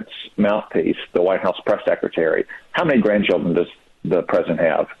president's mouthpiece, the White House press secretary. How many grandchildren does the president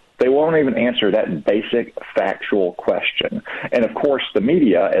have? They won't even answer that basic factual question. And, of course, the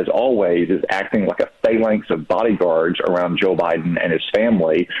media, as always, is acting like a phalanx of bodyguards around Joe Biden and his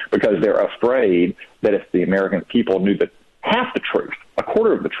family because they're afraid that if the American people knew half the truth, a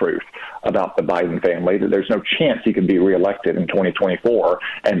quarter of the truth about the Biden family, that there's no chance he could be reelected in 2024.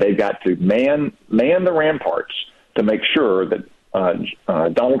 And they've got to man the ramparts to make sure that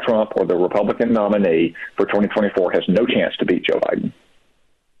Donald Trump or the Republican nominee for 2024 has no chance to beat Joe Biden.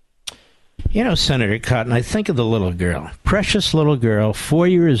 You know, Senator Cotton, I think of the little girl, precious little girl, 4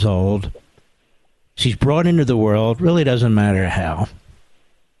 years old. She's brought into the world, really doesn't matter how.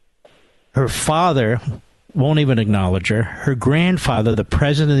 Her father won't even acknowledge her. Her grandfather, the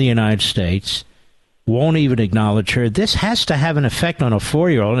President of the United States, won't even acknowledge her. This has to have an effect on a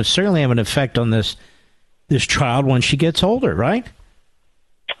 4-year-old, and it certainly have an effect on this this child when she gets older, right?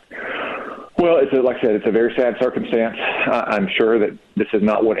 Well, like I said, it's a very sad circumstance. I'm sure that this is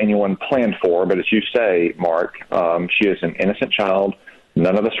not what anyone planned for, but as you say, Mark, she is an innocent child.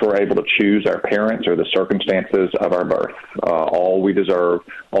 None of us were able to choose our parents or the circumstances of our birth. All we deserve,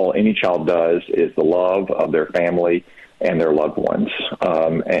 all any child does, is the love of their family and their loved ones.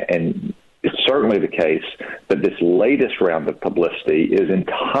 And it's certainly the case that this latest round of publicity is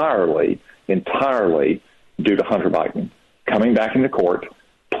entirely due to Hunter Biden coming back into court,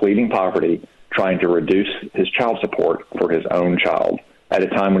 pleading poverty, trying to reduce his child support for his own child at a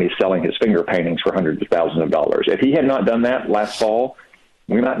time when he's selling his finger paintings for hundreds of thousands of dollars. If he had not done that last fall,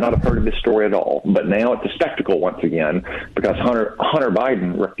 we might not have heard of this story at all. But now it's a spectacle once again because Hunter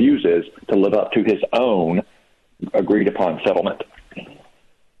Biden refuses to live up to his own agreed-upon settlement.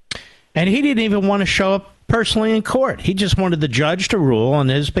 And he didn't even want to show up personally in court. He just wanted the judge to rule on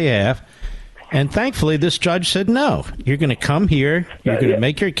his behalf. And thankfully, this judge said, no, you're going to come here, you're going to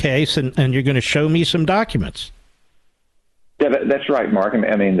make your case, and you're going to show me some documents. Yeah, that's right, Mark.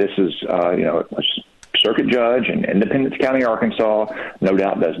 I mean, this is, a circuit judge in Independence County, Arkansas, no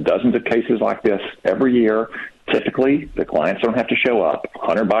doubt does dozens of cases like this every year. Typically, the clients don't have to show up.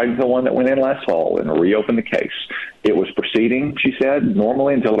 Hunter Biden's the one that went in last fall and reopened the case. It was proceeding, she said,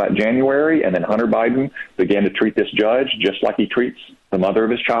 normally until about January, and then Hunter Biden began to treat this judge just like he treats the mother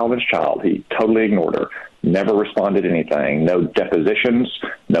of his child. He totally ignored her, never responded to anything, no depositions,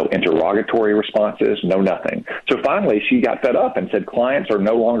 no interrogatory responses, no nothing. So finally, she got fed up and said clients are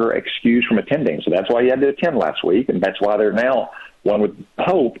no longer excused from attending. So that's why he had to attend last week, and that's why they're now, one would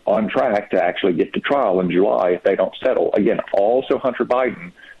hope, on track to actually get to trial in July if they don't settle. Again, also Hunter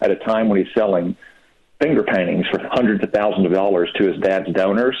Biden, at a time when he's selling finger paintings for hundreds of thousands of dollars to his dad's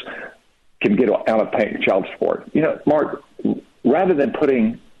donors, can get out of paying child support. Mark, rather than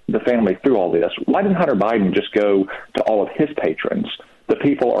putting the family through all this, why didn't Hunter Biden just go to all of his patrons, the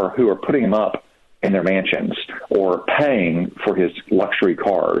people who are putting him up in their mansions or paying for his luxury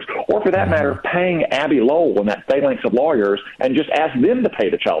cars, or for that matter, paying Abby Lowell and that phalanx of lawyers and just ask them to pay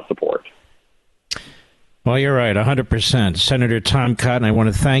the child support? Well, you're right, 100%. Senator Tom Cotton, I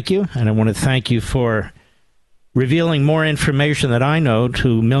want to thank you, and I want to thank you for revealing more information that I know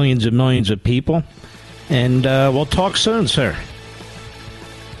to millions and millions of people. And we'll talk soon, sir.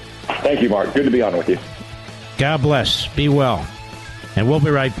 Thank you, Mark. Good to be on with you. God bless. Be well. And we'll be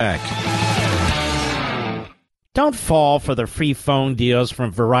right back. Don't fall for the free phone deals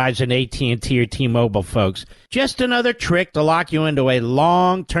from Verizon, AT&T, or T-Mobile, folks. Just another trick to lock you into a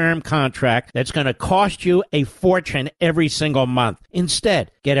long-term contract that's going to cost you a fortune every single month. Instead,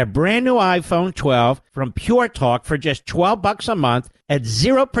 get a brand new iPhone 12 from Pure Talk for just $12 a month at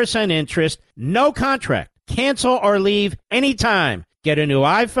 0% interest, no contract. Cancel or leave anytime. Get a new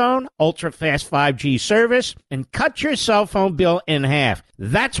iPhone, ultra-fast 5G service, and cut your cell phone bill in half.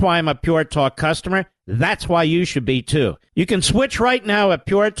 That's why I'm a Pure Talk customer. That's why you should be, too. You can switch right now at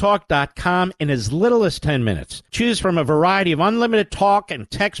puretalk.com in as little as 10 minutes. Choose from a variety of unlimited talk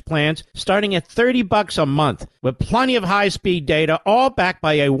and text plans starting at $30 a month with plenty of high-speed data, all backed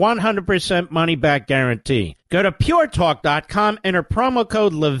by a 100% money-back guarantee. Go to puretalk.com, enter promo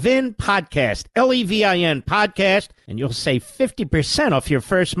code Levin Podcast, Levin Podcast, and you'll save 50% off your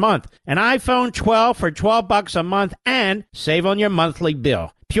first month. An iPhone 12 for $12 a month and save on your monthly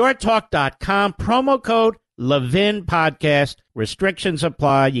bill. PureTalk.com, promo code Levin Podcast. Restrictions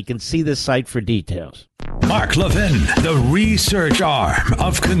apply. You can see the site for details. Mark Levin, the research arm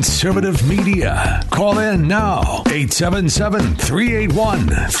of conservative media. Call in now,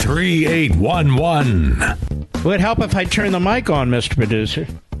 877-381-3811. It would help if I turn the mic on, Mr. Producer.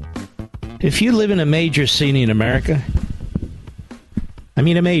 If you live in a major city in America, I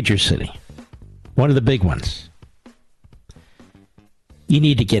mean a major city, one of the big ones, you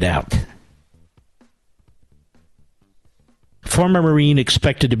need to get out. Former Marine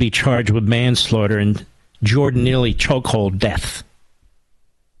expected to be charged with manslaughter and Jordan Neely chokehold death.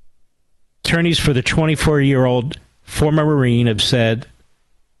 Attorneys for the 24-year-old former Marine have said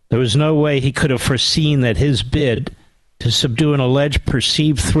there was no way he could have foreseen that his bid to subdue an alleged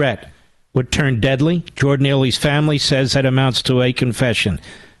perceived threat would turn deadly. Jordan Neely's family says that amounts to a confession.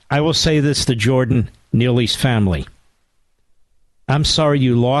 I will say this to Jordan Neely's family. I'm sorry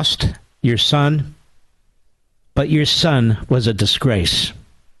you lost your son, but your son was a disgrace.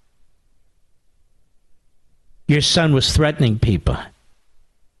 Your son was threatening people.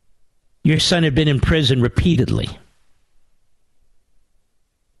 Your son had been in prison repeatedly.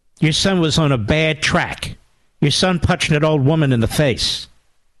 Your son was on a bad track. Your son punching an old woman in the face.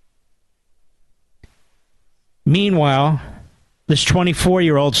 Meanwhile, This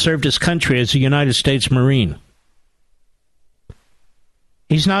 24-year-old served his country as a United States Marine.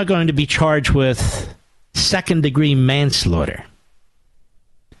 He's now going to be charged with second-degree manslaughter.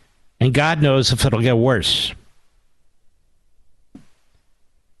 And God knows if it'll get worse.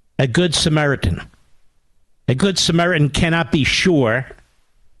 A good Samaritan. A good Samaritan cannot be sure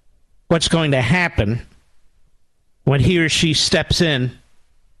what's going to happen when he or she steps in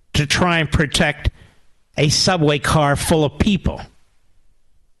to try and protect a subway car full of people.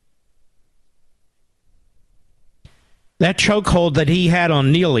 That chokehold that he had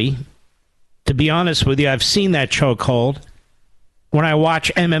on Neely, to be honest with you, I've seen that chokehold when I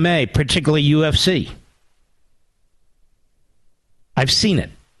watch MMA, particularly UFC. I've seen it.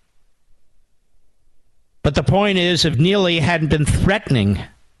 But the point is, if Neely hadn't been threatening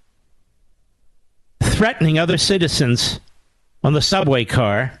other citizens on the subway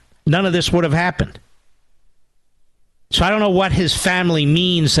car, none of this would have happened. So I don't know what his family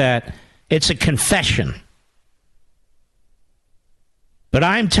means that it's a confession. But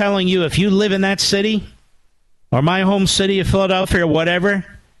I'm telling you, if you live in that city, or my home city of Philadelphia or whatever,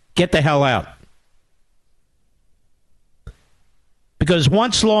 get the hell out. Because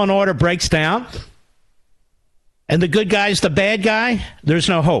once law and order breaks down, and the good guy's the bad guy, there's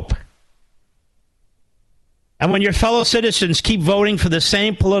no hope. And when your fellow citizens keep voting for the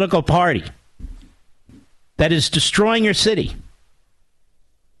same political party that is destroying your city,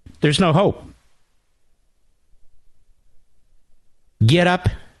 there's no hope. Get up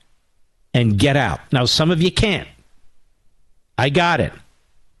and get out. Now, some of you can't. I got it.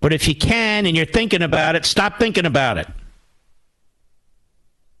 But if you can and you're thinking about it, stop thinking about it.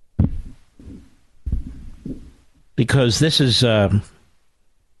 Because this is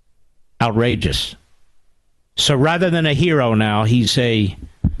outrageous. So rather than a hero now, he's a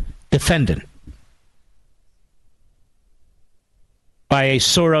defendant by a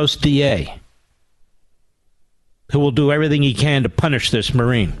Soros DA who will do everything he can to punish this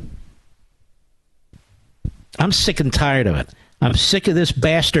Marine. I'm sick and tired of it. I'm sick of this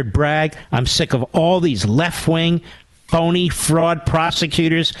bastard Bragg. I'm sick of all these left-wing, phony, fraud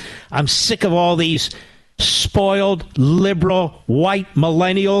prosecutors. I'm sick of all these spoiled, liberal, white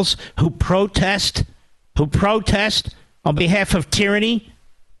millennials who protest on behalf of tyranny.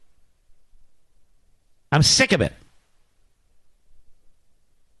 I'm sick of it.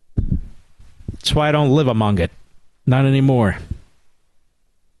 That's why I don't live among it. Not anymore.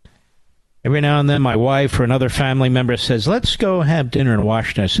 Every now and then my wife or another family member says, let's go have dinner in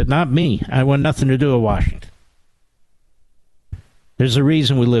Washington. I said, not me. I want nothing to do with Washington. There's a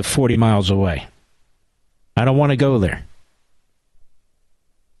reason we live 40 miles away. I don't want to go there.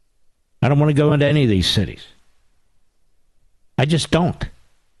 I don't want to go into any of these cities. I just don't.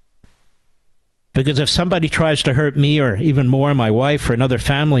 Because if somebody tries to hurt me or even more my wife or another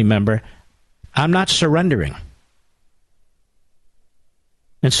family member, I'm not surrendering.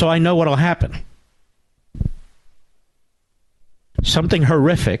 And so I know what will happen. Something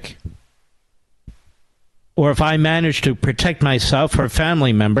horrific, or if I manage to protect myself or a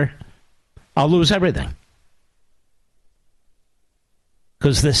family member, I'll lose everything.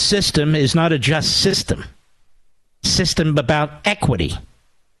 Because the system is not a just system. System about equity.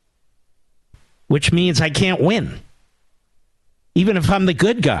 Which means I can't win. Even if I'm the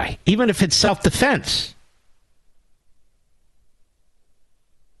good guy. Even if it's self-defense.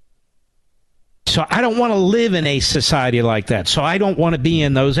 So I don't want to live in a society like that. So I don't want to be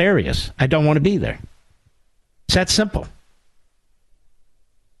in those areas. I don't want to be there. It's that simple.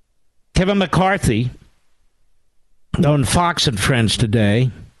 Kevin McCarthy on Fox and Friends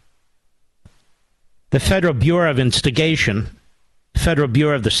today, the Federal Bureau of Investigation, Federal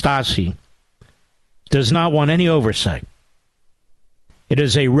Bureau of the Stasi, does not want any oversight. It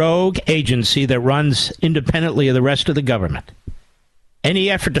is a rogue agency that runs independently of the rest of the government.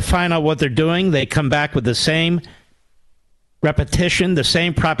 Any effort to find out what they're doing, they come back with the same repetition, the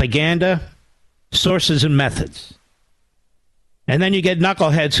same propaganda, sources and methods. And then you get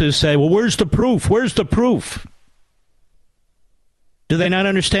knuckleheads who say, well, where's the proof? Where's the proof? Do they not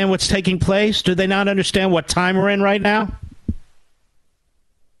understand what's taking place? Do they not understand what time we're in right now?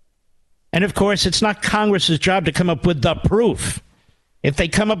 And of course, it's not Congress's job to come up with the proof. If they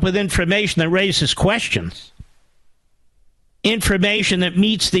come up with information that raises questions, information that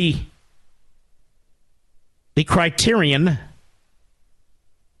meets the criterion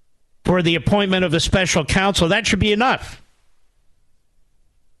for the appointment of a special counsel, that should be enough.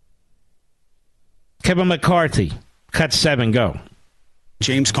 Kevin McCarthy, cut 7, go.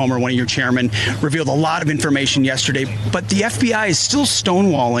 James Comer, one of your chairmen, revealed a lot of information yesterday, but the FBI is still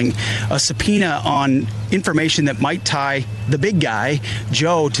stonewalling a subpoena on information that might tie the big guy,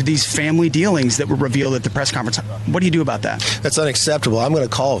 Joe, to these family dealings that were revealed at the press conference. What do you do about that? That's unacceptable. I'm going to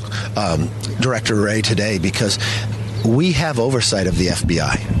call Director Wray today because we have oversight of the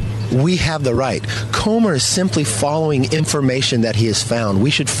FBI. We have the right. Comer is simply following information that he has found. We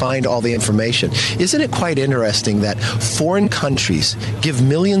should find all the information. Isn't it quite interesting that foreign countries give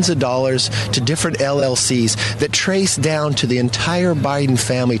millions of dollars to different LLCs that trace down to the entire Biden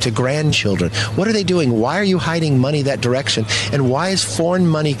family, to grandchildren? What are they doing? Why are you hiding money that direction? And why is foreign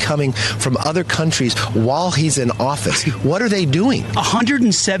money coming from other countries while he's in office? What are they doing?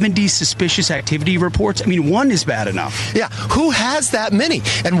 170 suspicious activity reports? I mean, one is bad enough. Yeah. Who has that many?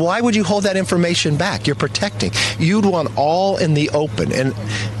 And why would you hold that information back? You're protecting. You'd want all in the open. And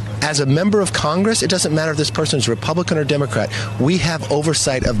as a member of Congress, it doesn't matter if this person is Republican or Democrat. We have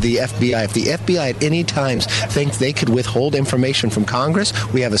oversight of the FBI. If the FBI at any time thinks they could withhold information from Congress,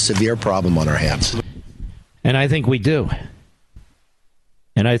 we have a severe problem on our hands. And I think we do.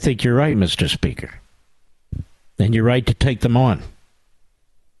 And I think you're right, Mr. Speaker. And you're right to take them on.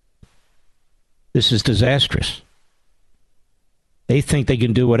 This is disastrous. They think they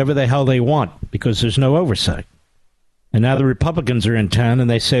can do whatever the hell they want because there's no oversight. And now the Republicans are in town and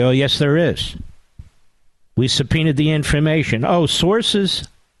they say, oh, yes, there is. We subpoenaed the information. Oh, sources.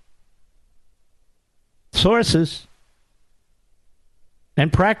 Sources.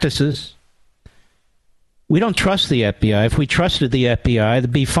 And practices. We don't trust the FBI. If we trusted the FBI,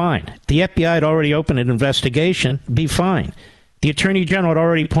 it'd be fine. The FBI had already opened an investigation, be fine. The Attorney General had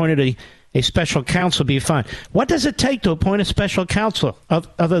already appointed a special counsel, be fine. What does it take to appoint a special counsel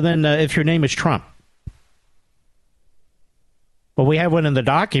other than if your name is Trump? Well, we have one in the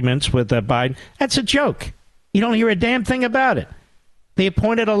documents with Biden. That's a joke. You don't hear a damn thing about it. They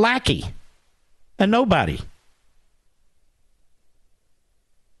appointed a lackey, a nobody.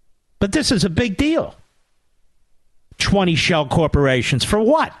 But this is a big deal. 20 shell corporations. For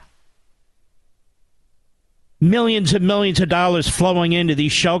what? Millions and millions of dollars flowing into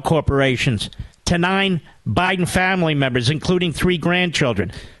these shell corporations to 9 Biden family members, including 3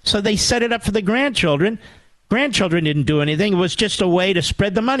 grandchildren. So they set it up for the grandchildren. Grandchildren didn't do anything. It was just a way to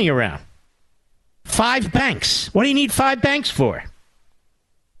spread the money around. 5 banks. What do you need 5 banks for?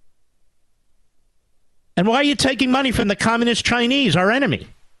 And why are you taking money from the Communist Chinese, our enemy,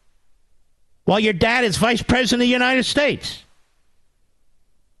 while your dad is vice president of the United States?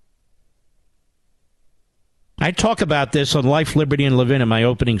 I talk about this on Life, Liberty, and Levin in my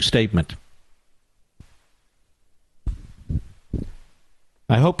opening statement.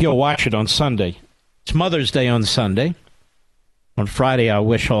 I hope you'll watch it on Sunday. It's Mother's Day on Sunday. On Friday, I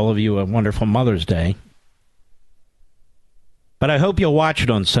wish all of you a wonderful Mother's Day. But I hope you'll watch it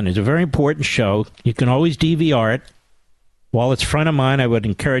on Sunday. It's a very important show. You can always DVR it. While it's front of mind, I would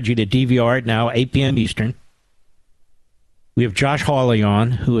encourage you to DVR it now, 8 p.m. Eastern. We have Josh Hawley on,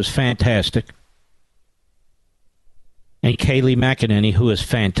 who is fantastic. And Kayleigh McEnany, who is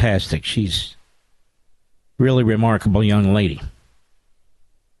fantastic. She's a really remarkable young lady.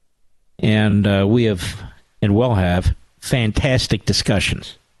 And we have, and will have, fantastic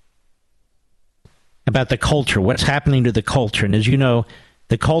discussions about the culture, what's happening to the culture. And as you know,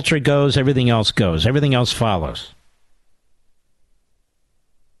 the culture goes, everything else goes. Everything else follows.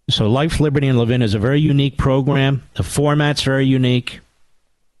 So Life, Liberty, and Levin is a very unique program. The format's very unique.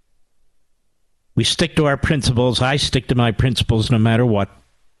 We stick to our principles. I stick to my principles no matter what.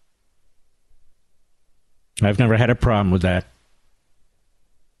 I've never had a problem with that.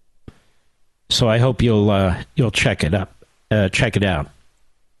 So I hope you'll check it up, check it out.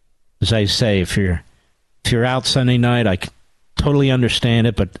 As I say, if you're out Sunday night, I totally understand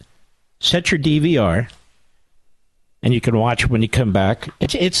it, but set your DVR, and you can watch it when you come back.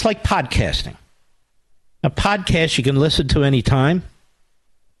 It's like podcasting. A podcast you can listen to any time.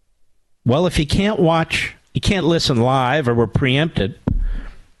 Well, if you can't watch, you can't listen live or we're preempted,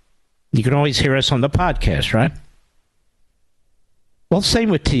 you can always hear us on the podcast, right? Well, same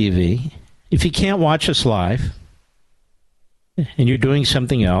with TV. If you can't watch us live and you're doing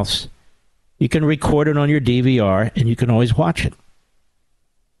something else, you can record it on your DVR and you can always watch it.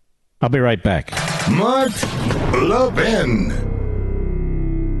 I'll be right back. Mark Levin.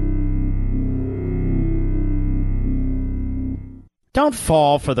 Don't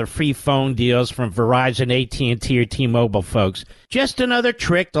fall for the free phone deals from Verizon, AT&T, or T-Mobile, folks. Just another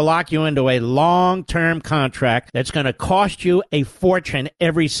trick to lock you into a long-term contract that's going to cost you a fortune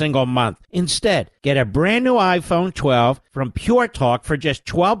every single month. Instead, get a brand new iPhone 12 from Pure Talk for just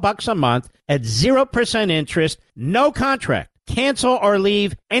 $12 a month at 0% interest, no contract. cancel or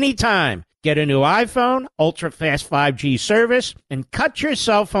leave anytime. Get a new iPhone, ultra-fast 5G service, and cut your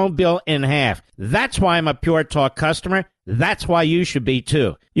cell phone bill in half. That's why I'm a Pure Talk customer. That's why you should be,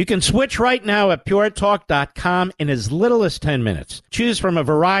 too. You can switch right now at puretalk.com in as little as 10 minutes. Choose from a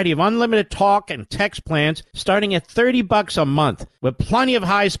variety of unlimited talk and text plans starting at $30 a month with plenty of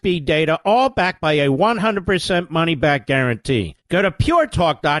high-speed data, all backed by a 100% money-back guarantee. Go to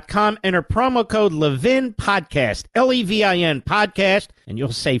puretalk.com, enter promo code Levin Podcast, Levin Podcast, and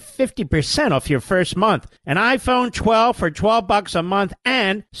you'll save 50% off your first month. An iPhone 12 for $12 a month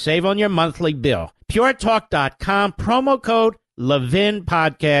and save on your monthly bill. puretalk.com, promo code Levin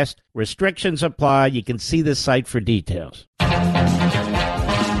Podcast. Restrictions apply. You can see the site for details.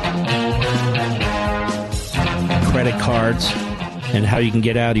 Credit cards and how you can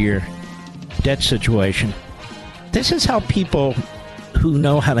get out of your debt situation. This is how people who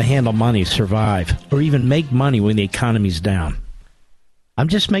know how to handle money survive or even make money when the economy's down. I'm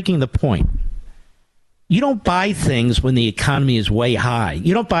just making the point. You don't buy things when the economy is way high.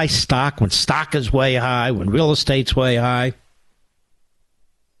 You don't buy stock when stock is way high, when real estate's way high.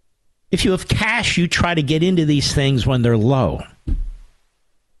 If you have cash, you try to get into these things when they're low.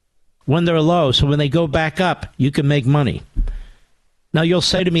 When they're low, so when they go back up, you can make money. Now, you'll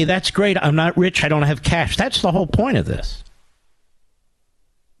say to me, that's great. I'm not rich. I don't have cash. That's the whole point of this.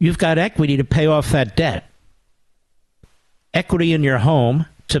 You've got equity to pay off that debt. Equity in your home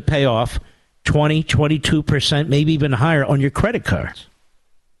to pay off 20, 22%, maybe even higher on your credit cards.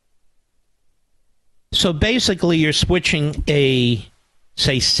 So basically, you're switching a,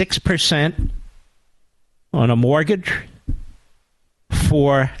 say, 6% on a mortgage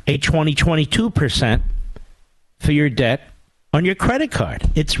for a 20, 22% for your debt on your credit card.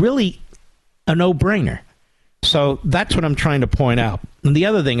 It's really a no-brainer. So that's what I'm trying to point out. And the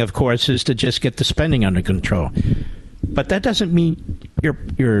other thing, of course, is to just get the spending under control. But that doesn't mean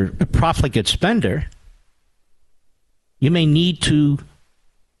you're a profligate spender. You may need to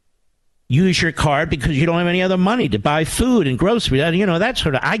use your card because you don't have any other money to buy food and groceries. You know, that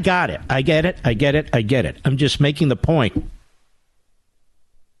sort of, I got it. I get it. I'm just making the point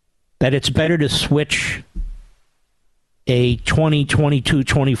that it's better to switch a 20, 22,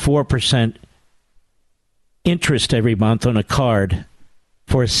 24% interest every month on a card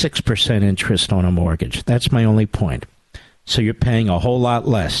for a 6% interest on a mortgage. That's my only point. So you're paying a whole lot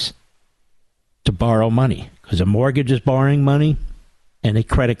less to borrow money because a mortgage is borrowing money and a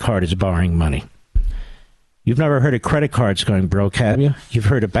credit card is borrowing money. You've never heard of credit cards going broke, have you? You've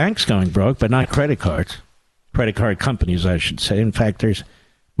heard of banks going broke, but not credit cards. Credit card companies, I should say. In fact, there's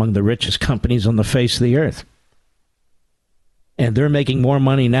among the richest companies on the face of the earth. And they're making more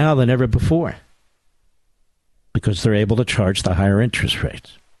money now than ever before because they're able to charge the higher interest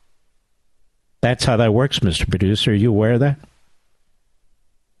rates. That's how that works, Mr. Producer. Are you aware of that?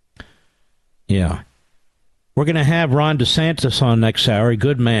 Yeah. We're going to have Ron DeSantis on next hour. A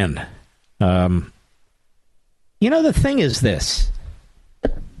good man. You know, the thing is this.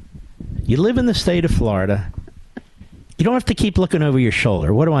 You live in the state of Florida. You don't have to keep looking over your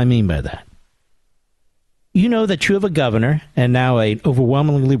shoulder. What do I mean by that? You know that you have a governor and now an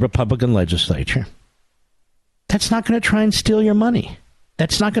overwhelmingly Republican legislature. That's not going to try and steal your money.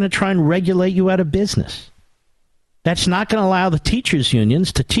 That's not going to try and regulate you out of business. That's not going to allow the teachers'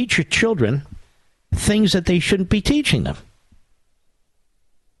 unions to teach your children things that they shouldn't be teaching them.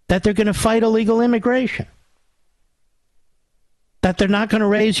 That they're going to fight illegal immigration. That they're not going to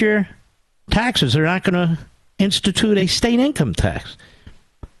raise your taxes. They're not going to institute a state income tax.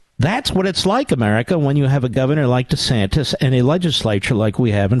 That's what it's like, America, when you have a governor like DeSantis and a legislature like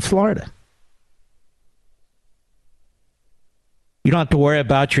we have in Florida. You don't have to worry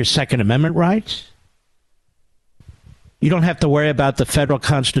about your Second Amendment rights. You don't have to worry about the federal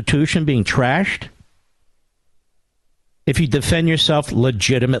Constitution being trashed. If you defend yourself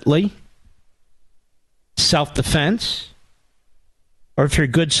legitimately, self-defense, or if you're a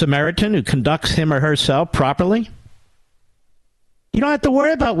good Samaritan who conducts him or herself properly, you don't have to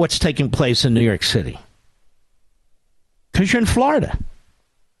worry about what's taking place in New York City because you're in Florida.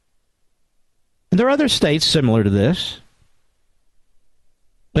 And there are other states similar to this,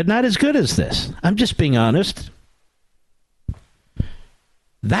 but not as good as this. I'm just being honest.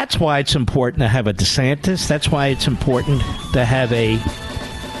 That's why it's important to have a DeSantis. That's why it's important to have a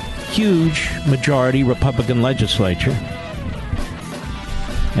huge majority Republican legislature.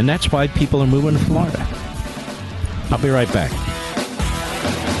 And that's why people are moving to Florida. I'll be right back.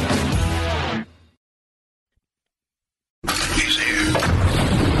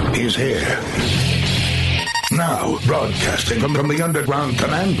 He's here. Now, broadcasting from the underground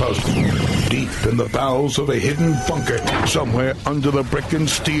command post, deep in the bowels of a hidden bunker, somewhere under the brick and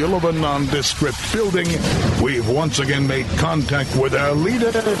steel of a nondescript building, we've once again made contact with our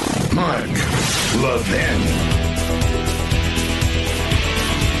leader, Mark Levin.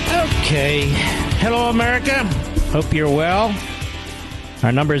 Okay. Hello, America. Hope you're well.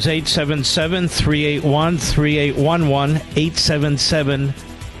 Our number is 877-381-3811,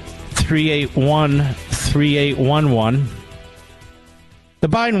 877-381-3811. The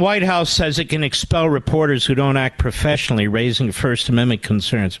Biden White House says it can expel reporters who don't act professionally, raising First Amendment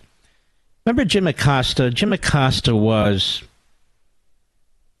concerns. Remember Jim Acosta? Jim Acosta was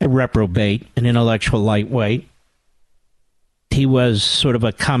a reprobate, an intellectual lightweight. He was sort of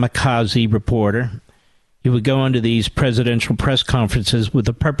a kamikaze reporter. He would go into these presidential press conferences with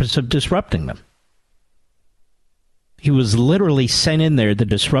the purpose of disrupting them. He was literally sent in there to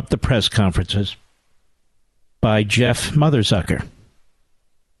disrupt the press conferences by Jeff Motherzucker.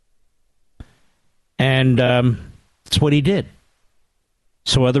 And that's what he did.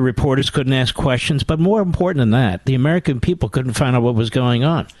 So other reporters couldn't ask questions. But more important than that, the American people couldn't find out what was going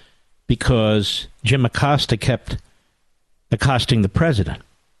on because Jim Acosta kept accosting the president.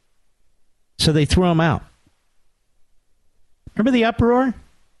 So they threw him out. Remember the uproar?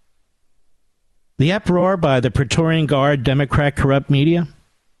 The uproar by the Praetorian Guard, Democrat corrupt media?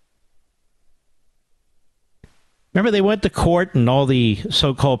 Remember they went to court and all the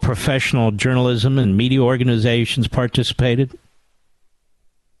so-called professional journalism and media organizations participated?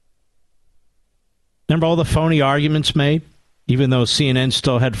 Remember all the phony arguments made, even though CNN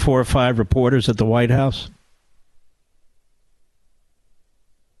still had 4 or 5 reporters at the White House?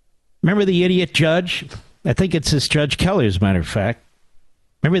 Remember the idiot judge? I think it's this Judge Kelly, as a matter of fact.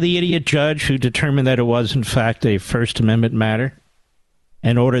 Remember the idiot judge who determined that it was, in fact, a First Amendment matter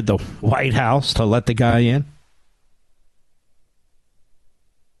and ordered the White House to let the guy in?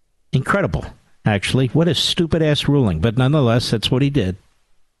 Incredible, actually. What a stupid-ass ruling. But nonetheless, that's what he did.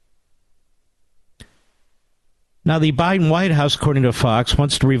 Now, the Biden White House, according to Fox,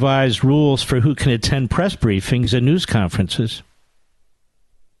 wants to revise rules for who can attend press briefings and news conferences.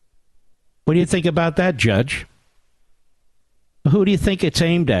 What do you think about that, Judge? Who do you think it's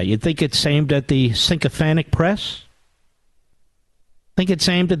aimed at? You think it's aimed at the sycophantic press? Think it's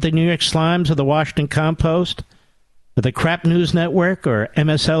aimed at the New York Slimes or the Washington Compost? Or the Crap News Network or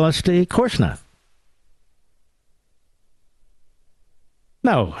MSLSD? Of course not.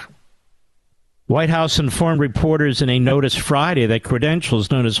 No. White House informed reporters in a notice Friday that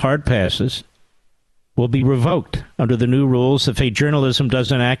credentials known as hard passes will be revoked under the new rules if a journalism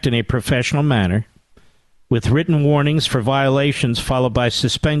doesn't act in a professional manner, with written warnings for violations followed by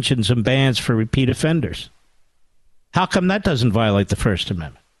suspensions and bans for repeat offenders. How come that doesn't violate the First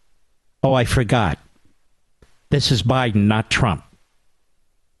Amendment? Oh, I forgot. This is Biden, not Trump.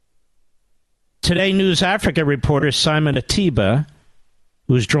 Today, News Africa reporter Simon Atiba,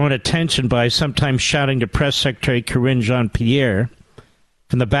 who was drawn attention by sometimes shouting to Press Secretary Karine Jean-Pierre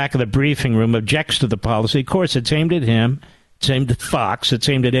from the back of the briefing room, objects to the policy. Of course, it's aimed at him. It's aimed at Fox. It's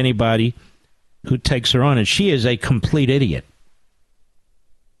aimed at anybody who takes her on. And she is a complete idiot.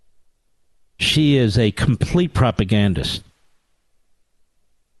 She is a complete propagandist.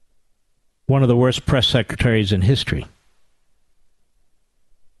 One of the worst press secretaries in history.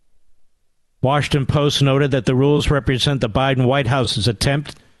 Washington Post noted that the rules represent the Biden White House's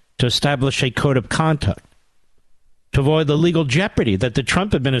attempt to establish a code of conduct to avoid the legal jeopardy that the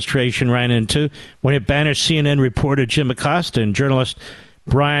Trump administration ran into when it banished CNN reporter Jim Acosta and journalist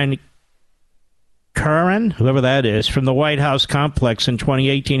Brian Curran, whoever that is, from the White House complex in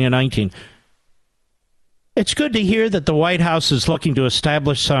 2018 and 19. It's good to hear that the White House is looking to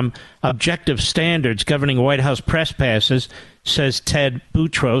establish some objective standards governing White House press passes, says Ted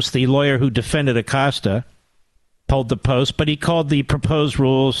Boutros, the lawyer who defended Acosta, told the Post, but he called the proposed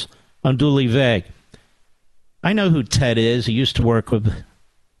rules unduly vague. I know who Ted is. He used to work with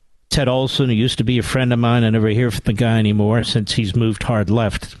Ted Olson, who used to be a friend of mine. I never hear from the guy anymore since he's moved hard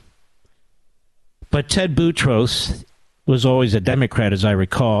left. But Ted Boutros was always a Democrat, as I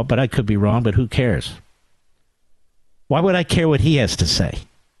recall, but I could be wrong, but who cares? Why would I care what he has to say?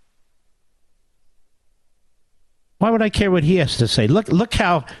 Why would I care what he has to say? Look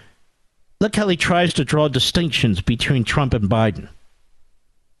how he tries to draw distinctions between Trump and Biden.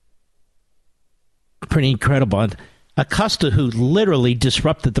 Pretty incredible. Acosta, who literally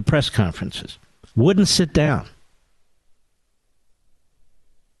disrupted the press conferences, wouldn't sit down.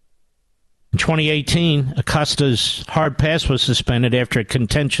 In 2018, Acosta's hard pass was suspended after a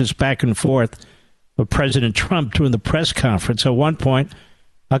contentious back and forth with President Trump during the press conference. At one point,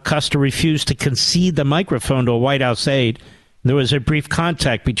 Acosta refused to concede the microphone to a White House aide. There was a brief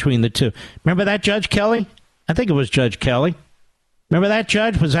contact between the two. Remember that, Judge Kelly? I think it was Judge Kelly. Remember that,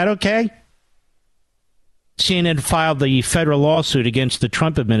 Judge? Was that okay? CNN filed the federal lawsuit against the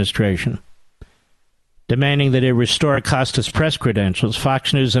Trump administration, demanding that it restore Acosta's press credentials.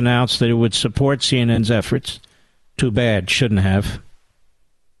 Fox News announced that it would support CNN's efforts. Too bad. Shouldn't have.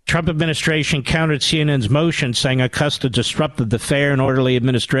 Trump administration countered CNN's motion, saying Acosta disrupted the fair and orderly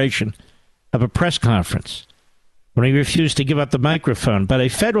administration of a press conference when he refused to give up the microphone. But a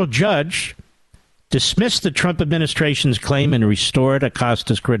federal judge dismissed the Trump administration's claim and restored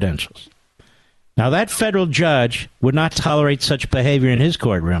Acosta's credentials. Now, that federal judge would not tolerate such behavior in his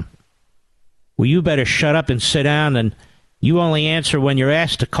courtroom. Well, you better shut up and sit down, and you only answer when you're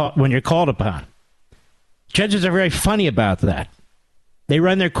asked to call, when you're called upon. Judges are very funny about that. They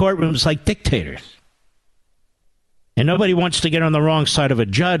run their courtrooms like dictators. And nobody wants to get on the wrong side of a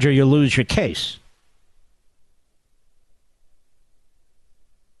judge or you lose your case.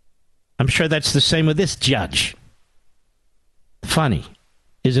 I'm sure that's the same with this judge. Funny,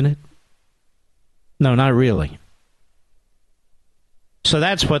 isn't it? No, not really. So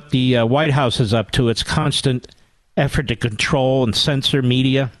that's what the White House is up to. Its constant effort to control and censor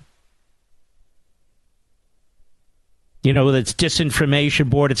media. You know, with its disinformation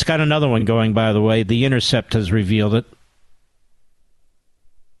board. It's got another one going, by the way. The Intercept has revealed it.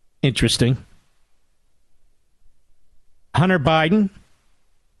 Interesting. Hunter Biden.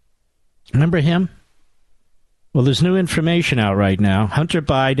 Remember him? Well, there's new information out right now. Hunter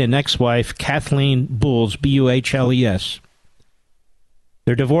Biden and ex-wife Kathleen Boulos, B-U-H-L-E-S.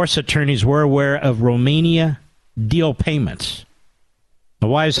 Their divorce attorneys were aware of Romania deal payments. Now,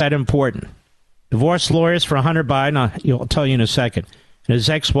 why is that important? Divorce lawyers for Hunter Biden, I'll tell you in a second, and his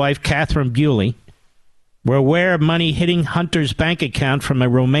ex-wife Catherine Bewley were aware of money hitting Hunter's bank account from a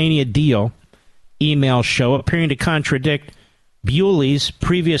Romania deal email show, appearing to contradict Bewley's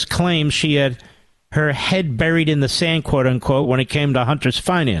previous claims she had her head buried in the sand, quote-unquote, when it came to Hunter's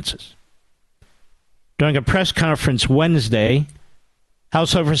finances. During a press conference Wednesday,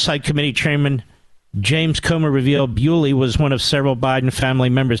 House Oversight Committee Chairman James Comer revealed Bewley was one of several Biden family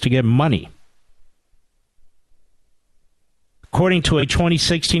members to get money. According to a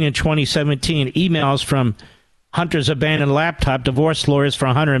 2016 and 2017 emails from Hunter's abandoned laptop, divorce lawyers for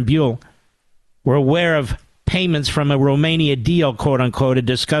Hunter and Bewley were aware of payments from a Romania deal, quote-unquote, and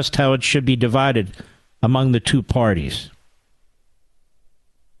discussed how it should be divided among the two parties.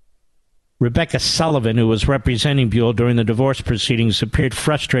 Rebecca Sullivan, who was representing Buell during the divorce proceedings, appeared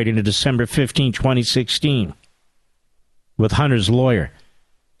frustrated in December 15, 2016 with Hunter's lawyer.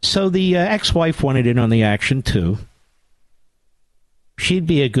 So the ex-wife wanted in on the action, too. She'd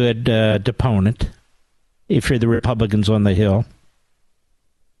be a good deponent if you're the Republicans on the Hill.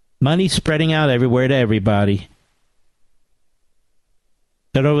 Money spreading out everywhere to everybody.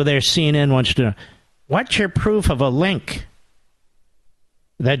 But over there, CNN wants to know, what's your proof of a link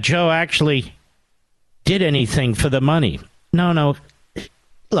that Joe actually did anything for the money? No.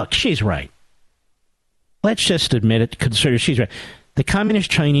 Look, she's right. Let's just admit it. Consider she's right. The communist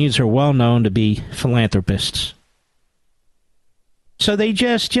Chinese are well known to be philanthropists. So they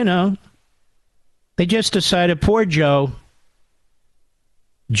just, decided poor Joe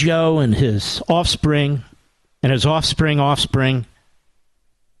and his offspring and his offspring,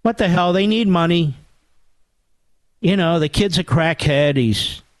 what the hell, they need money. The kid's a crackhead.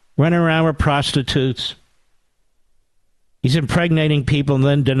 He's running around with prostitutes. He's impregnating people and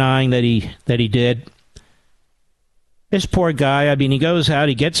then denying that he did. This poor guy, he goes out,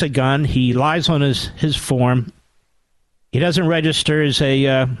 he gets a gun, he lies on his form. He doesn't register as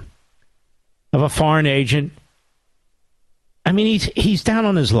of a foreign agent. He's down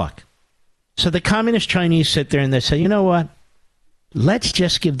on his luck. So the communist Chinese sit there and they say, you know what? Let's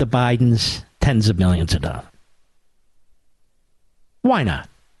just give the Bidens tens of millions of dollars. Why not?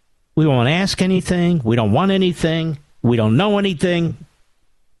 We won't ask anything. We don't want anything. We don't know anything.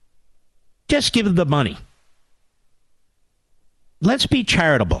 Just give them the money. Let's be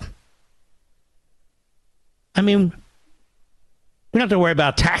charitable. We don't have to worry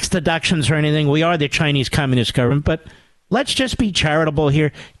about tax deductions or anything. We are the Chinese Communist government, but let's just be charitable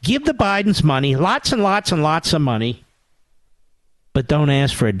here. Give the Bidens money, lots and lots and lots of money, but don't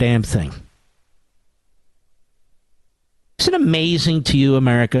ask for a damn thing. Isn't it amazing to you,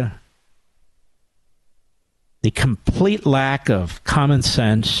 America? The complete lack of common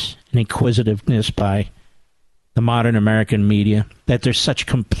sense and inquisitiveness by the modern American media, that they're such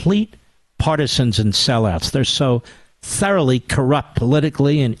complete partisans and sellouts. They're so thoroughly corrupt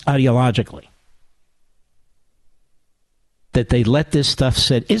politically and ideologically. that they let this stuff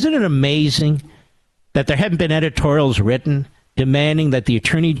sit? Isn't it amazing that there haven't been editorials written demanding that the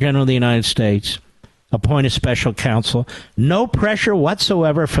Attorney General of the United States appoint a special counsel? No pressure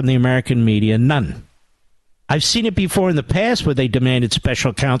whatsoever from the American media, none. I've seen it before in the past where they demanded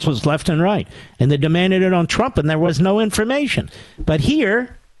special counsels left and right, and they demanded it on Trump, and there was no information. But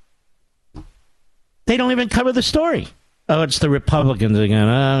here, they don't even cover the story. Oh, it's the Republicans again.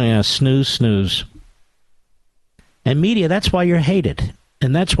 Oh, yeah, snooze, snooze. And media, that's why you're hated.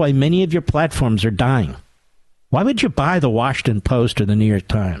 And that's why many of your platforms are dying. Why would you buy the Washington Post or the New York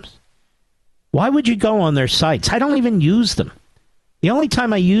Times? Why would you go on their sites? I don't even use them. The only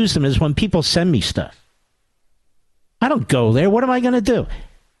time I use them is when people send me stuff. I don't go there. What am I going to do?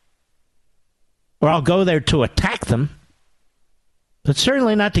 Or I'll go there to attack them, but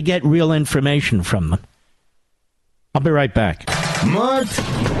certainly not to get real information from them. I'll be right back. Mark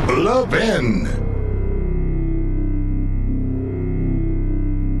Levin.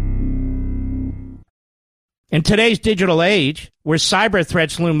 In today's digital age, where cyber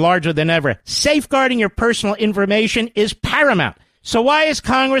threats loom larger than ever, safeguarding your personal information is paramount. So why is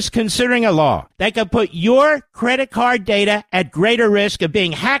Congress considering a law that could put your credit card data at greater risk of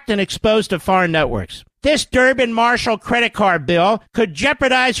being hacked and exposed to foreign networks? This Durbin-Marshall credit card bill could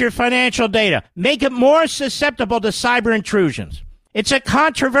jeopardize your financial data, make it more susceptible to cyber intrusions. It's a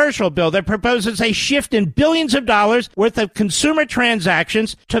controversial bill that proposes a shift in billions of dollars worth of consumer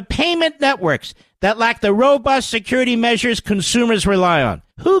transactions to payment networks that lack the robust security measures consumers rely on.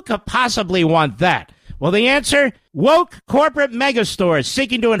 Who could possibly want that? Well, the answer? Woke corporate megastores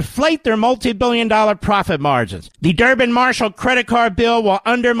seeking to inflate their multi-billion-dollar profit margins. The Durbin-Marshall credit card bill will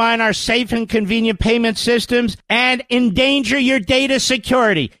undermine our safe and convenient payment systems and endanger your data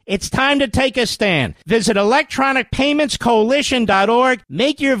security. It's time to take a stand. Visit electronicpaymentscoalition.org.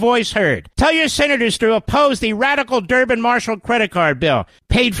 Make your voice heard. Tell your senators to oppose the radical Durbin-Marshall credit card bill,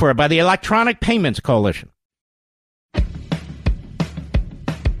 paid for by the Electronic Payments Coalition.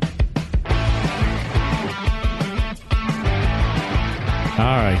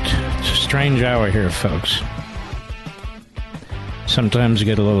 All right. It's a strange hour here, folks. Sometimes I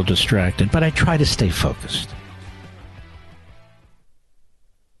get a little distracted, but I try to stay focused.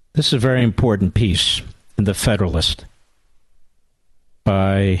 This is a very important piece in The Federalist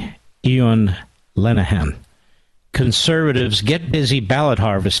by Ian Lenihan. Conservatives get busy ballot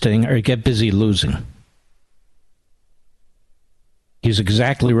harvesting or get busy losing. He's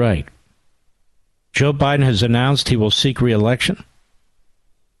exactly right. Joe Biden has announced he will seek re-election.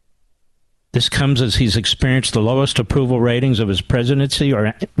 This comes as he's experienced the lowest approval ratings of his presidency,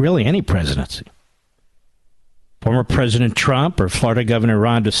 or really any presidency. Former President Trump or Florida Governor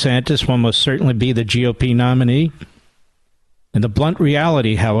Ron DeSantis will most certainly be the GOP nominee. And the blunt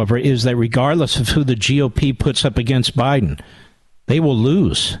reality, however, is that regardless of who the GOP puts up against Biden, they will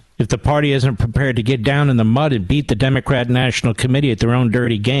lose if the party isn't prepared to get down in the mud and beat the Democrat National Committee at their own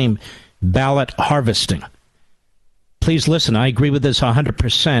dirty game, ballot harvesting. Please listen, I agree with this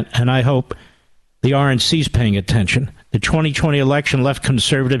 100%, and I hope the RNC is paying attention. The 2020 election left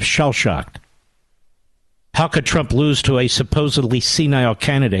conservatives shell-shocked. How could Trump lose to a supposedly senile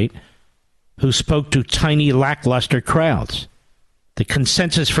candidate who spoke to tiny, lackluster crowds? The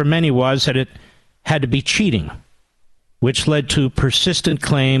consensus for many was that it had to be cheating, which led to persistent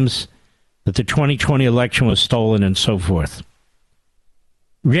claims that the 2020 election was stolen and so forth.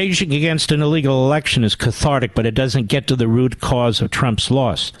 Raging against an illegal election is cathartic, but it doesn't get to the root cause of Trump's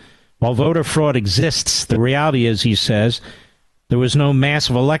loss. While voter fraud exists, the reality is, he says, there was no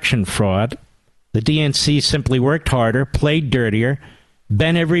massive election fraud. The DNC simply worked harder, played dirtier,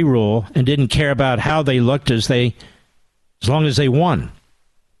 bent every rule, and didn't care about how they looked as long as they won.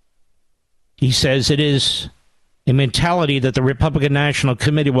 He says it is a mentality that the Republican National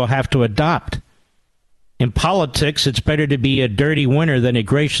Committee will have to adopt. In politics, it's better to be a dirty winner than a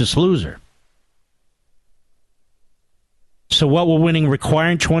gracious loser. So what will winning require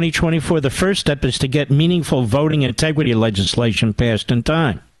in 2024? The first step is to get meaningful voting integrity legislation passed in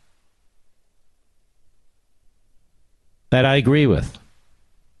time. That I agree with.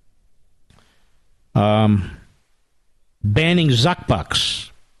 Banning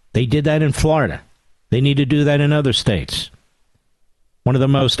Zuckbucks. They did that in Florida. They need to do that in other states. One of the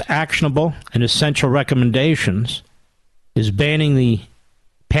most actionable and essential recommendations is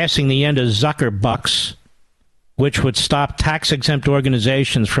passing the end of Zuckerbucks, which would stop tax-exempt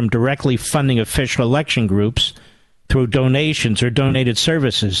organizations from directly funding official election groups through donations or donated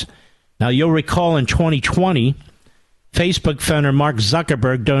services. Now, you'll recall in 2020, Facebook founder Mark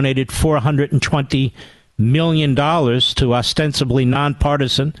Zuckerberg donated $420 million to ostensibly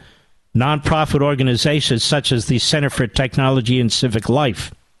nonpartisan nonprofit organizations such as the Center for Technology and Civic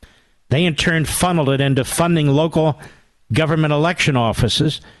Life. They in turn funneled it into funding local government election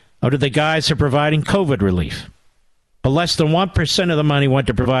offices under the guise of providing COVID relief. But less than 1% of the money went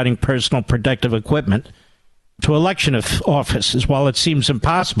to providing personal protective equipment to election offices. While it seems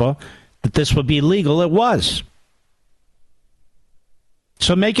impossible that this would be legal, it was.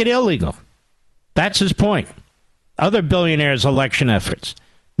 So make it illegal. That's his point. Other billionaires' election efforts,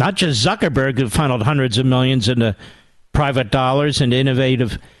 not just Zuckerberg, who funneled hundreds of millions into private dollars and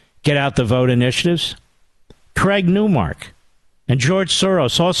innovative get-out-the-vote initiatives. Craig Newmark and George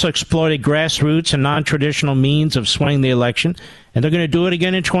Soros also exploited grassroots and non-traditional means of swaying the election, and they're going to do it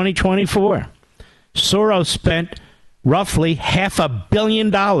again in 2024. Soros spent roughly $500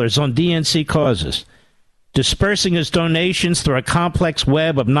 million on DNC causes, dispersing his donations through a complex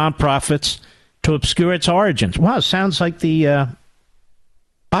web of nonprofits to obscure its origins. Wow, sounds like the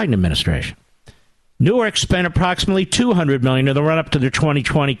Biden administration. Newark spent approximately $200 million in the run-up to the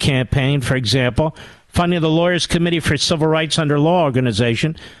 2020 campaign, for example, funding the Lawyers Committee for Civil Rights Under Law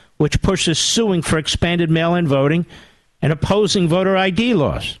organization, which pushes suing for expanded mail-in voting and opposing voter ID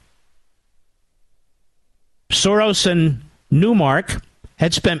laws. Soros and Newmark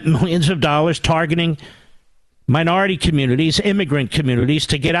had spent millions of dollars targeting minority communities, immigrant communities,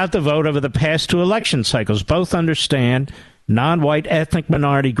 to get out the vote over the past two election cycles. Both understand non-white ethnic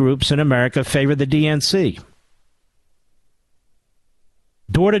minority groups in America favor the DNC.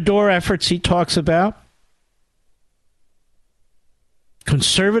 Door-to-door efforts he talks about.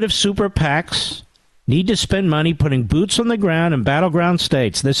 Conservative super PACs need to spend money putting boots on the ground in battleground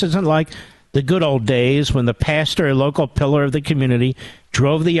states. This isn't like the good old days when the pastor, a local pillar of the community,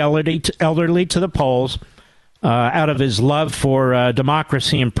 drove the elderly to the polls out of his love for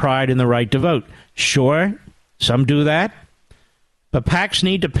democracy and pride in the right to vote. Sure, some do that. But PACs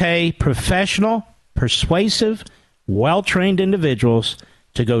need to pay professional, persuasive, well-trained individuals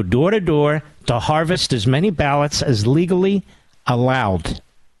to go door to door to harvest as many ballots as legally allowed.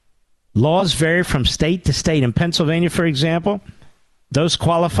 Laws vary from state to state. In Pennsylvania, for example, those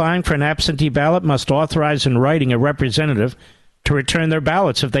qualifying for an absentee ballot must authorize in writing a representative to return their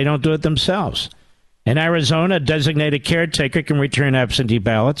ballots if they don't do it themselves. In Arizona, a designated caretaker can return absentee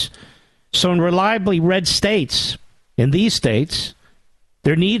ballots. So in reliably red states, in these states,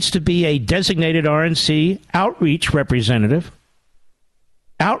 there needs to be a designated RNC outreach representative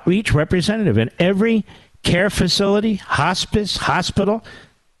in every care facility, hospice, hospital,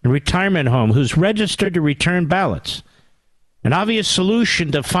 and retirement home who's registered to return ballots. An obvious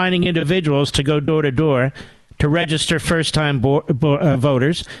solution to finding individuals to go door to door to register first-time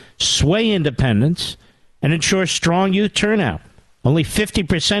voters, sway independents, and ensure strong youth turnout. Only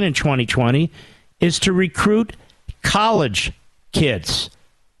 50% in 2020 is to recruit college kids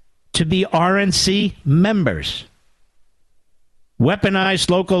to be RNC members. Weaponized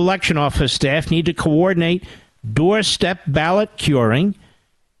local election office staff need to coordinate doorstep ballot curing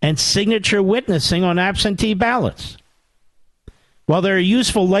and signature witnessing on absentee ballots. While there are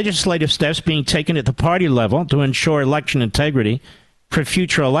useful legislative steps being taken at the party level to ensure election integrity for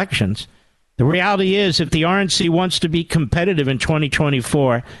future elections, the reality is if the RNC wants to be competitive in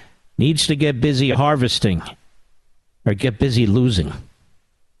 2024, needs to get busy harvesting or get busy losing.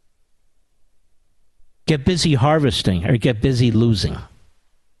 Get busy harvesting or get busy losing.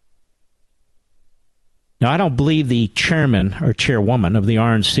 Now, I don't believe the chairman or chairwoman of the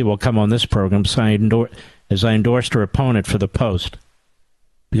RNC will come on this program as I endorsed her opponent for the post,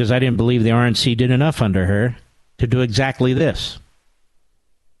 because I didn't believe the RNC did enough under her to do exactly this.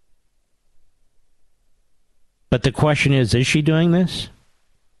 But the question is she doing this?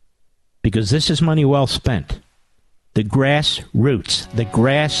 Because this is money well spent. The grassroots.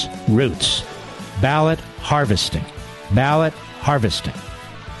 Ballot harvesting.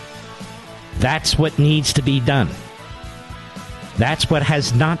 That's what needs to be done. That's what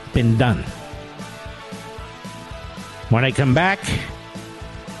has not been done. When I come back,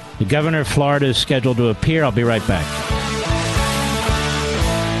 the governor of Florida is scheduled to appear. I'll be right back.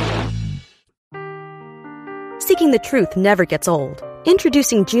 Seeking the truth never gets old.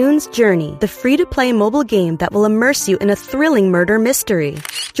 Introducing June's Journey, the free-to-play mobile game that will immerse you in a thrilling murder mystery.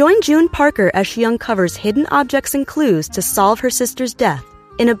 Join June Parker as she uncovers hidden objects and clues to solve her sister's death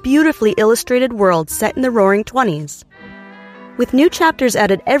in a beautifully illustrated world set in the Roaring '20s. With new chapters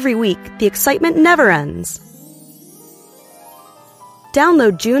added every week, the excitement never ends.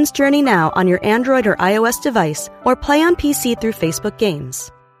 Download June's Journey now on your Android or iOS device, or play on PC through Facebook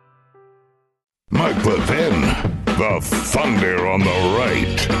Games. Mark Levin, the Thunder on the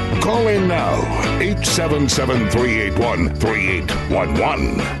right. Call in now,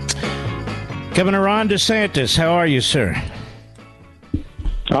 877-381-3811. Governor Ron DeSantis, how are you, sir?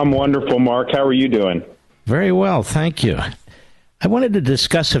 I'm wonderful, Mark. How are you doing? Very well, thank you. I wanted to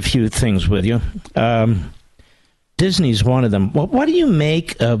discuss a few things with you. Disney's one of them. What do you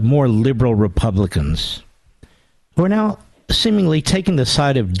make of more liberal Republicans who are now seemingly taking the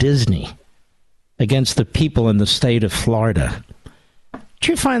side of Disney against the people in the state of Florida?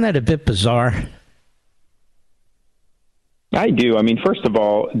 Do you find that a bit bizarre? I do. I mean, first of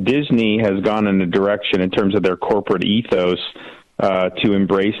all, Disney has gone in a direction in terms of their corporate ethos to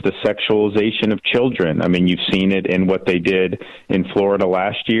embrace the sexualization of children. I mean, you've seen it in what they did in Florida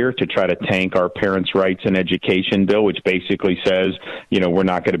last year to try to tank our parents' rights in education bill, which basically says, we're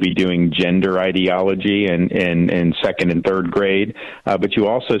not going to be doing gender ideology in second and third grade. But you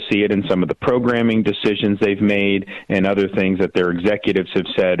also see it in some of the programming decisions they've made and other things that their executives have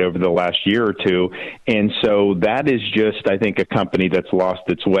said over the last year or two. And so that is just, I think, a company that's lost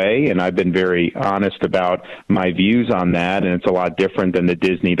its way. And I've been very honest about my views on that. And it's a lot different than the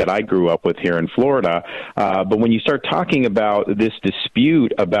Disney that I grew up with here in Florida. But when you start talking about this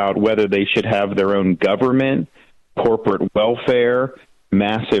dispute about whether they should have their own government, corporate welfare,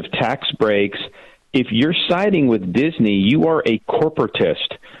 massive tax breaks, if you're siding with Disney, you are a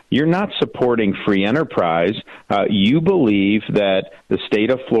corporatist. You're not supporting free enterprise. You believe that the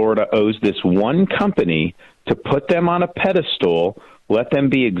state of Florida owes this one company to put them on a pedestal, let them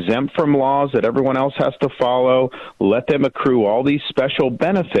be exempt from laws that everyone else has to follow, let them accrue all these special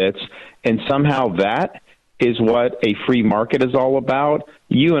benefits, and somehow that is what a free market is all about.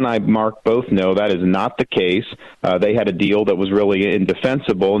 You and I, Mark, both know that is not the case. They had a deal that was really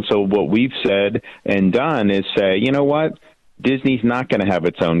indefensible, and so what we've said and done is say, you know what? Disney's not going to have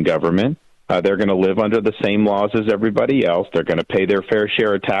its own government. They're going to live under the same laws as everybody else. They're going to pay their fair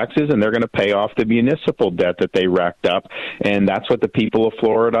share of taxes, and they're going to pay off the municipal debt that they racked up. And that's what the people of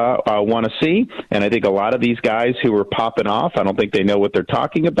Florida want to see. And I think a lot of these guys who are popping off, I don't think they know what they're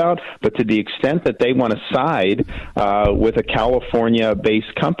talking about. But to the extent that they want to side with a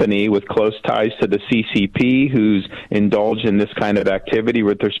California-based company with close ties to the CCP who's indulged in this kind of activity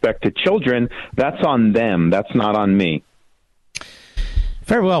with respect to children, that's on them. That's not on me.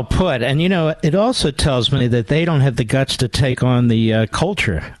 Very well put. And, it also tells me that they don't have the guts to take on the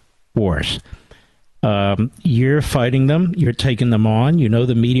culture wars. You're fighting them. You're taking them on. You know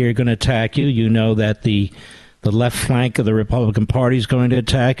the media are going to attack you. You know that the left flank of the Republican Party is going to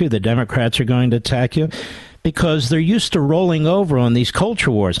attack you. The Democrats are going to attack you because they're used to rolling over on these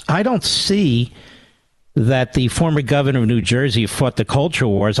culture wars. I don't see that the former governor of New Jersey fought the culture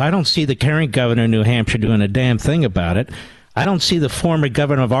wars. I don't see the current governor of New Hampshire doing a damn thing about it. I don't see the former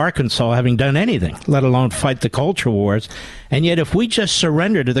governor of Arkansas having done anything, let alone fight the culture wars. And yet, if we just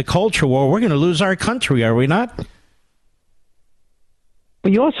surrender to the culture war, we're going to lose our country, are we not?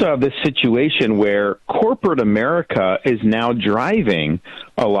 Well, you also have this situation where corporate America is now driving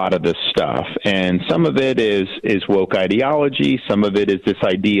a lot of this stuff. And some of it is woke ideology. Some of it is this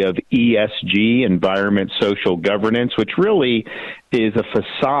idea of ESG, environment, social governance, which really is a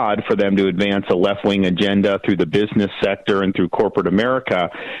facade for them to advance a left-wing agenda through the business sector and through corporate America.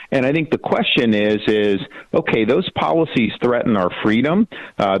 And I think the question is, okay, those policies threaten our freedom.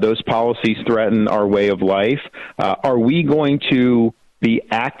 Those policies threaten our way of life. Are we going to be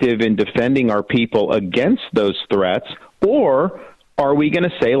active in defending our people against those threats, or are we going to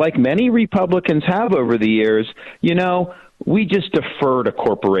say, like many Republicans have over the years, we just defer to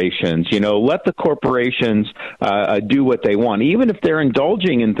corporations, let the corporations do what they want, even if they're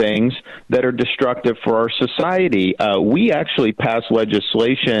indulging in things that are destructive for our society. We actually passed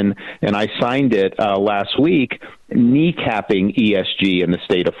legislation, and I signed it last week, kneecapping ESG in the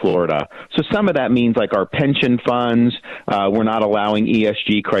state of Florida. So some of that means like our pension funds, we're not allowing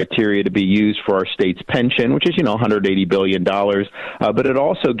ESG criteria to be used for our state's pension, which is, $180 billion. But it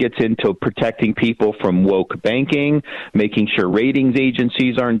also gets into protecting people from woke banking, making sure ratings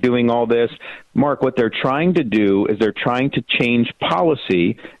agencies aren't doing all this. Mark, what they're trying to do is they're trying to change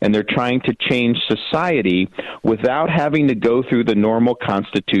policy and they're trying to change society without having to go through the normal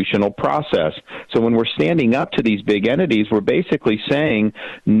constitutional process. So when we're standing up to these big entities, we're basically saying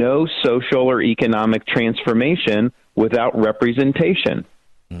no social or economic transformation without representation.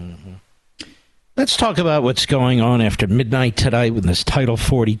 Mm-hmm. Let's talk about what's going on after midnight tonight with this Title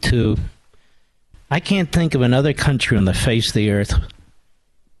 42. I can't think of another country on the face of the earth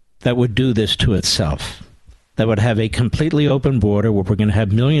that would do this to itself, that would have a completely open border where we're going to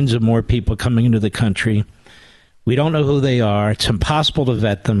have millions of more people coming into the country. We don't know who they are. It's impossible to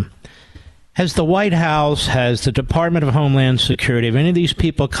vet them. Has the White House, has the Department of Homeland Security, have any of these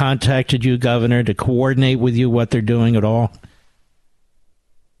people contacted you, Governor, to coordinate with you what they're doing at all?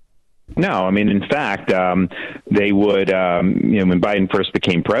 No, I mean, in fact, they would, when Biden first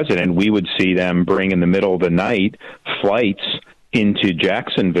became president, we would see them bring in the middle of the night flights into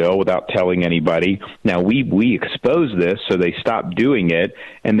Jacksonville without telling anybody. Now, we exposed this, so they stopped doing it.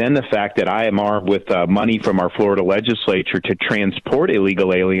 And then the fact that I am armed with money from our Florida legislature to transport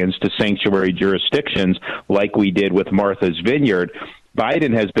illegal aliens to sanctuary jurisdictions like we did with Martha's Vineyard,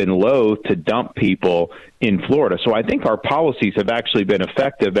 Biden has been loath to dump people in Florida. So I think our policies have actually been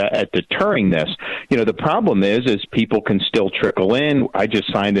effective at deterring this. The problem is people can still trickle in. I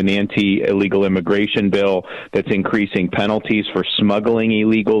just signed an anti-illegal immigration bill that's increasing penalties for smuggling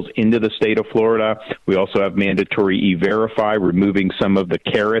illegals into the state of Florida. We also have mandatory E-Verify, removing some of the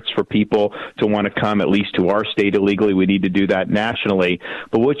carrots for people to want to come at least to our state illegally. We need to do that nationally.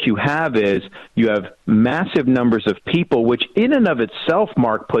 But what you have is you have massive numbers of people, which in and of itself,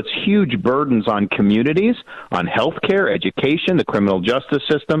 Mark, puts huge burdens on communities, on healthcare, education, the criminal justice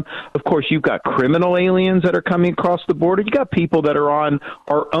system. Of course, you've got criminal aliens that are coming across the border. You got people that are on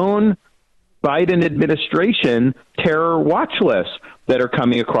our own Biden administration terror watch list that are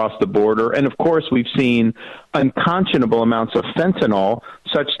coming across the border. And of course, we've seen unconscionable amounts of fentanyl,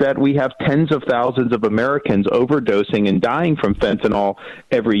 such that we have tens of thousands of Americans overdosing and dying from fentanyl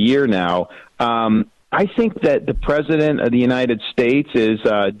every year now. I think that the president of the United States is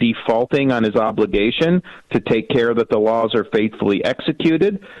defaulting on his obligation to take care that the laws are faithfully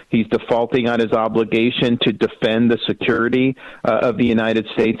executed. He's defaulting on his obligation to defend the security of the United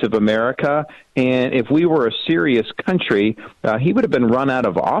States of America. And if we were a serious country, he would have been run out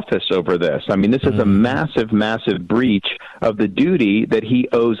of office over this. I mean, this is a massive, massive breach of the duty that he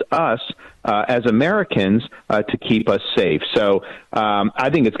owes us as Americans to keep us safe. So I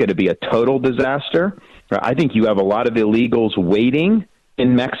think it's going to be a total disaster. I think you have a lot of illegals waiting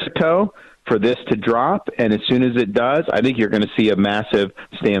in Mexico for this to drop, and as soon as it does, I think you're going to see a massive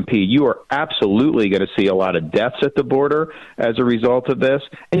stampede. You are absolutely going to see a lot of deaths at the border as a result of this.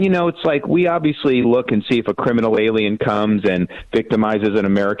 And, it's like we obviously look and see if a criminal alien comes and victimizes an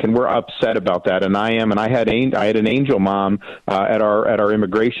American. We're upset about that, and I am. And I had an angel mom at our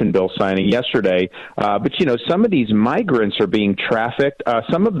immigration bill signing yesterday. But, some of these migrants are being trafficked.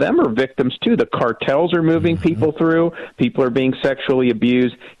 Some of them are victims, too. The cartels are moving people through. People are being sexually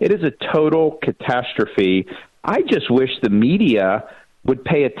abused. It is a total catastrophe. I just wish the media would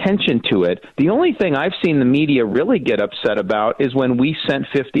pay attention to it. The only thing I've seen the media really get upset about is when we sent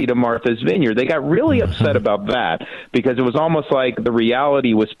 50 to Martha's Vineyard. They got really upset about that because it was almost like the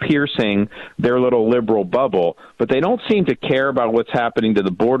reality was piercing their little liberal bubble. But they don't seem to care about what's happening to the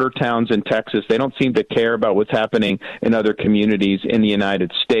border towns in Texas. They don't seem to care about what's happening in other communities in the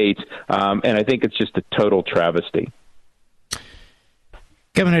United States. And I think it's just a total travesty.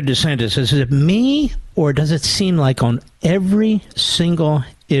 Governor DeSantis, is it me, or does it seem like on every single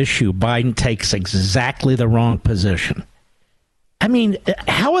issue, Biden takes exactly the wrong position? I mean,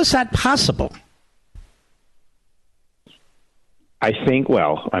 how is that possible? I think,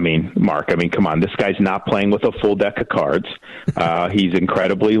 Mark, come on. This guy's not playing with a full deck of cards. He's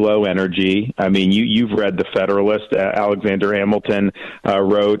incredibly low energy. I mean, you've read The Federalist. Alexander Hamilton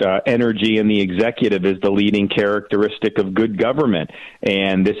wrote, energy in the executive is the leading characteristic of good government.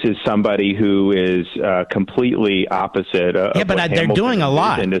 And this is somebody who is completely opposite. Yeah, but they're doing a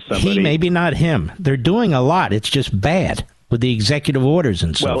lot. He, maybe not him. They're doing a lot. It's just bad with the executive orders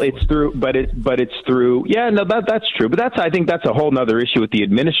and so Well, it's through, but it's through. Yeah, no, that's true. But I think that's a whole nother issue with the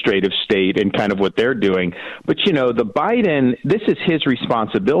administrative state and kind of what they're doing. But, the Biden, this is his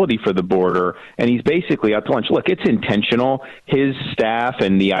responsibility for the border. And he's basically out to lunch. Look, it's intentional. His staff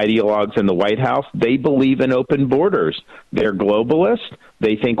and the ideologues in the White House, they believe in open borders. They're globalists.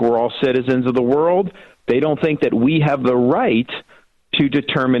 They think we're all citizens of the world. They don't think that we have the right to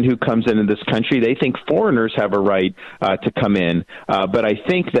determine who comes into this country. They think foreigners have a right to come in. But I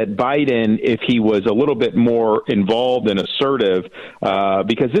think that Biden, if he was a little bit more involved and assertive,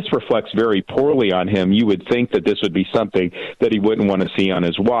 because this reflects very poorly on him, you would think that this would be something that he wouldn't want to see on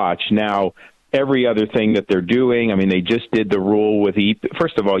his watch. Now, every other thing that they're doing, I mean, they just did the rule with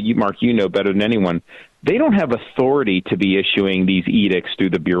First of all, Mark, you know better than anyone, they don't have authority to be issuing these edicts through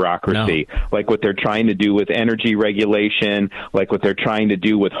the bureaucracy, like what they're trying to do with energy regulation, like what they're trying to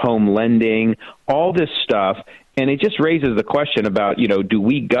do with home lending, all this stuff. And it just raises the question about, do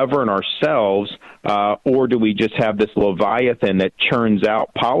we govern ourselves or do we just have this Leviathan that churns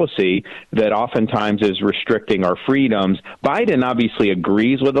out policy that oftentimes is restricting our freedoms? Biden obviously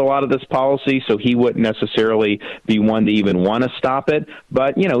agrees with a lot of this policy, so he wouldn't necessarily be one to even want to stop it.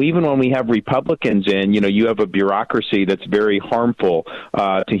 But, even when we have Republicans in, you have a bureaucracy that's very harmful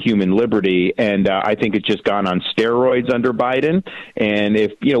to human liberty. And I think it's just gone on steroids under Biden. And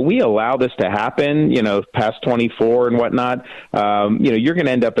if, we allow this to happen, past 24 and whatnot, you're going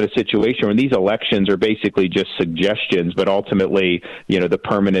to end up in a situation where these elections are basically just suggestions, but ultimately, the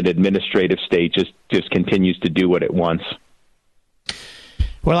permanent administrative state just continues to do what it wants.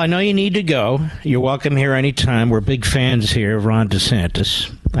 Well, I know you need to go. You're welcome here anytime. We're big fans here of Ron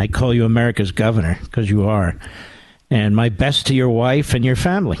DeSantis. I call you America's governor because you are. And my best to your wife and your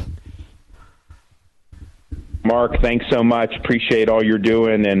family. Mark, thanks so much. Appreciate all you're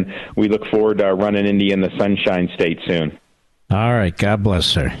doing, and we look forward to running into you in the Sunshine State soon. All right. God bless,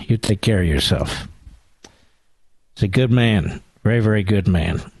 sir. You take care of yourself. He's a good man. Very, very good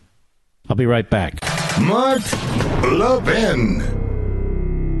man. I'll be right back. Mark Levin.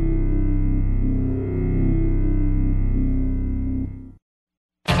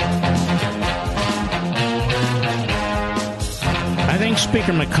 I think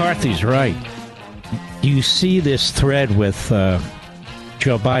Speaker McCarthy's right. You see this thread with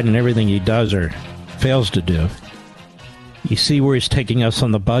Joe Biden and everything he does or fails to do. You see where he's taking us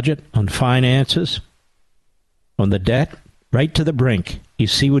on the budget, on finances, on the debt, right to the brink. You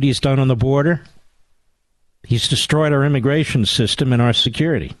see what he's done on the border? He's destroyed our immigration system and our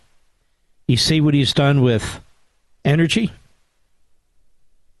security. You see what he's done with energy?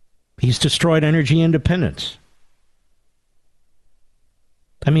 He's destroyed energy independence.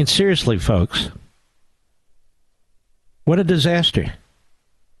 I mean, seriously, folks. What a disaster.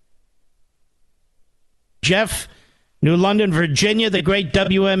 Jeff, New London, Virginia, the great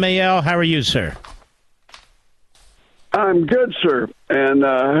WMAL. How are you, sir? I'm good, sir, and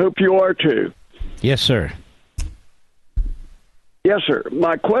I hope you are too. Yes, sir. Yes, sir.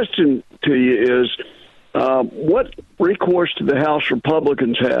 My question to you is, what recourse do the House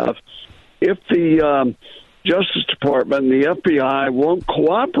Republicans have if the Justice Department and the FBI won't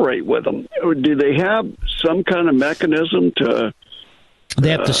cooperate with them? Do they have some kind of mechanism to... They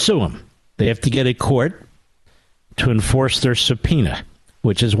have to sue them. They have to get a court to enforce their subpoena,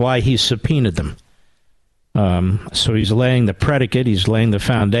 which is why he subpoenaed them. So he's laying the predicate, he's laying the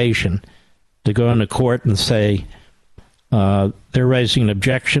foundation to go into court and say they're raising an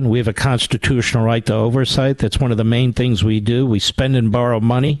objection. We have a constitutional right to oversight. That's one of the main things we do. We spend and borrow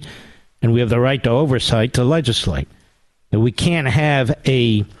money, and we have the right to oversight to legislate. And we can't have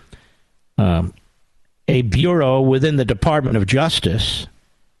a bureau within the Department of Justice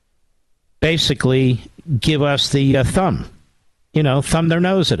basically give us the thumb their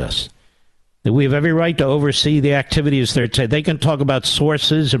nose at us. That we have every right to oversee the activities they're taking. They can talk about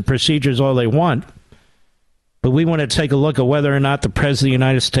sources and procedures all they want, but we want to take a look at whether or not the President of the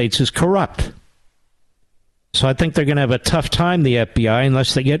United States is corrupt. So I think they're going to have a tough time, the FBI,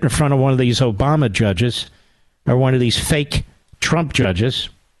 unless they get in front of one of these Obama judges or one of these fake Trump judges.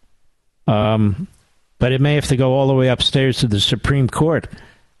 But it may have to go all the way upstairs to the Supreme Court.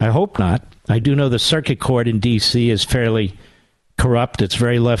 I hope not. I do know the Circuit Court in D.C. is fairly corrupt. It's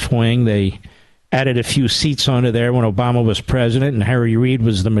very left-wing. They added a few seats onto there when Obama was president and Harry Reid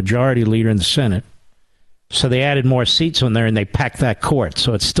was the majority leader in the Senate. So they added more seats on there and they packed that court.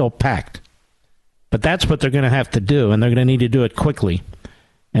 So it's still packed. But that's what they're going to have to do, and they're going to need to do it quickly.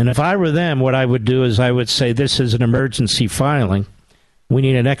 And if I were them, what I would do is I would say this is an emergency filing. We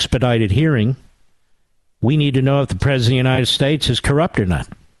need an expedited hearing. We need to know if the President of the United States is corrupt or not.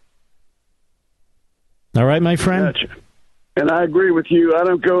 All right, my friend? Gotcha. And I agree with you. I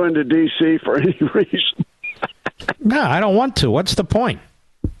don't go into D.C. for any reason. No, I don't want to. What's the point?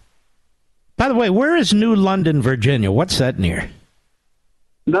 By the way, where is New London, Virginia? What's that near?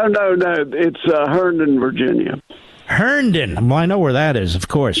 No. It's Herndon, Virginia. Herndon. Well, I know where that is, of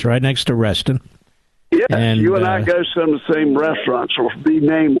course, right next to Reston. Yes, and, you and I go to some of the same restaurants, so we'll be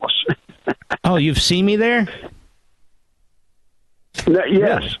nameless. Oh, you've seen me there? No,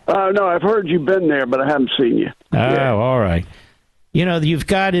 yes. No, I've heard you've been there, but I haven't seen you. Oh, yeah. All right. You know, you've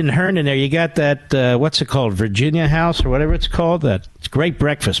got in Herndon there, you got that, what's it called, Virginia House or whatever it's called? That it's a great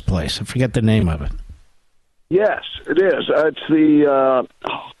breakfast place. I forget the name of it. Yes, it is. It's the,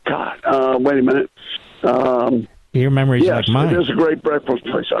 wait a minute. Your memory's like mine. It is a great breakfast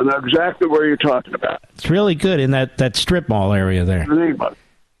place. I know exactly where you're talking about. It's really good in that strip mall area there.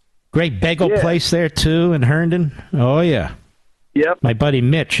 Great bagel place there, too, in Herndon. Oh, yeah. Yep. My buddy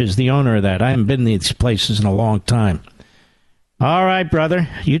Mitch is the owner of that. I haven't been to these places in a long time. All right, brother.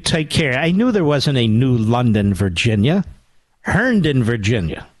 You take care. I knew there wasn't a New London, Virginia. Herndon,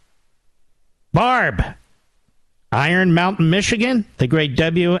 Virginia. Barb. Iron Mountain, Michigan. The great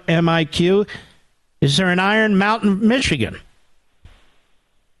WMIQ. Is there an Iron Mountain, Michigan?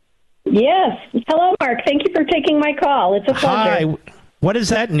 Yes. Hello, Mark. Thank you for taking my call. It's a pleasure. Hi. What is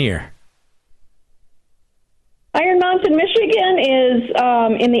that near? Iron Mountain, Michigan is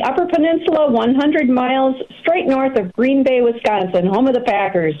in the Upper Peninsula, 100 miles straight north of Green Bay, Wisconsin, home of the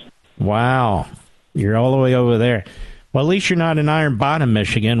Packers. Wow. You're all the way over there. Well, at least you're not in Iron Bottom,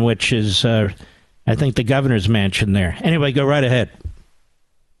 Michigan, which is, I think, the governor's mansion there. Anyway, go right ahead.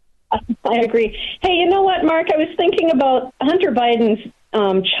 I agree. Hey, you know what, Mark? I was thinking about Hunter Biden's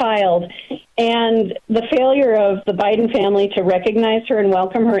child and the failure of the Biden family to recognize her and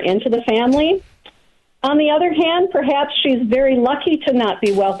welcome her into the family. On the other hand, perhaps she's very lucky to not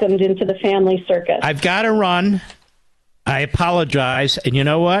be welcomed into the family circus. I've got to run. I apologize. And you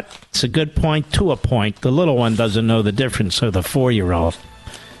know what? It's a good point to a point. The little one doesn't know the difference of the 4-year-old.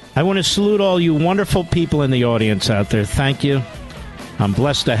 I want to salute all you wonderful people in the audience out there. Thank you. I'm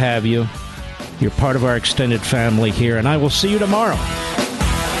blessed to have you. You're part of our extended family here, and I will see you tomorrow.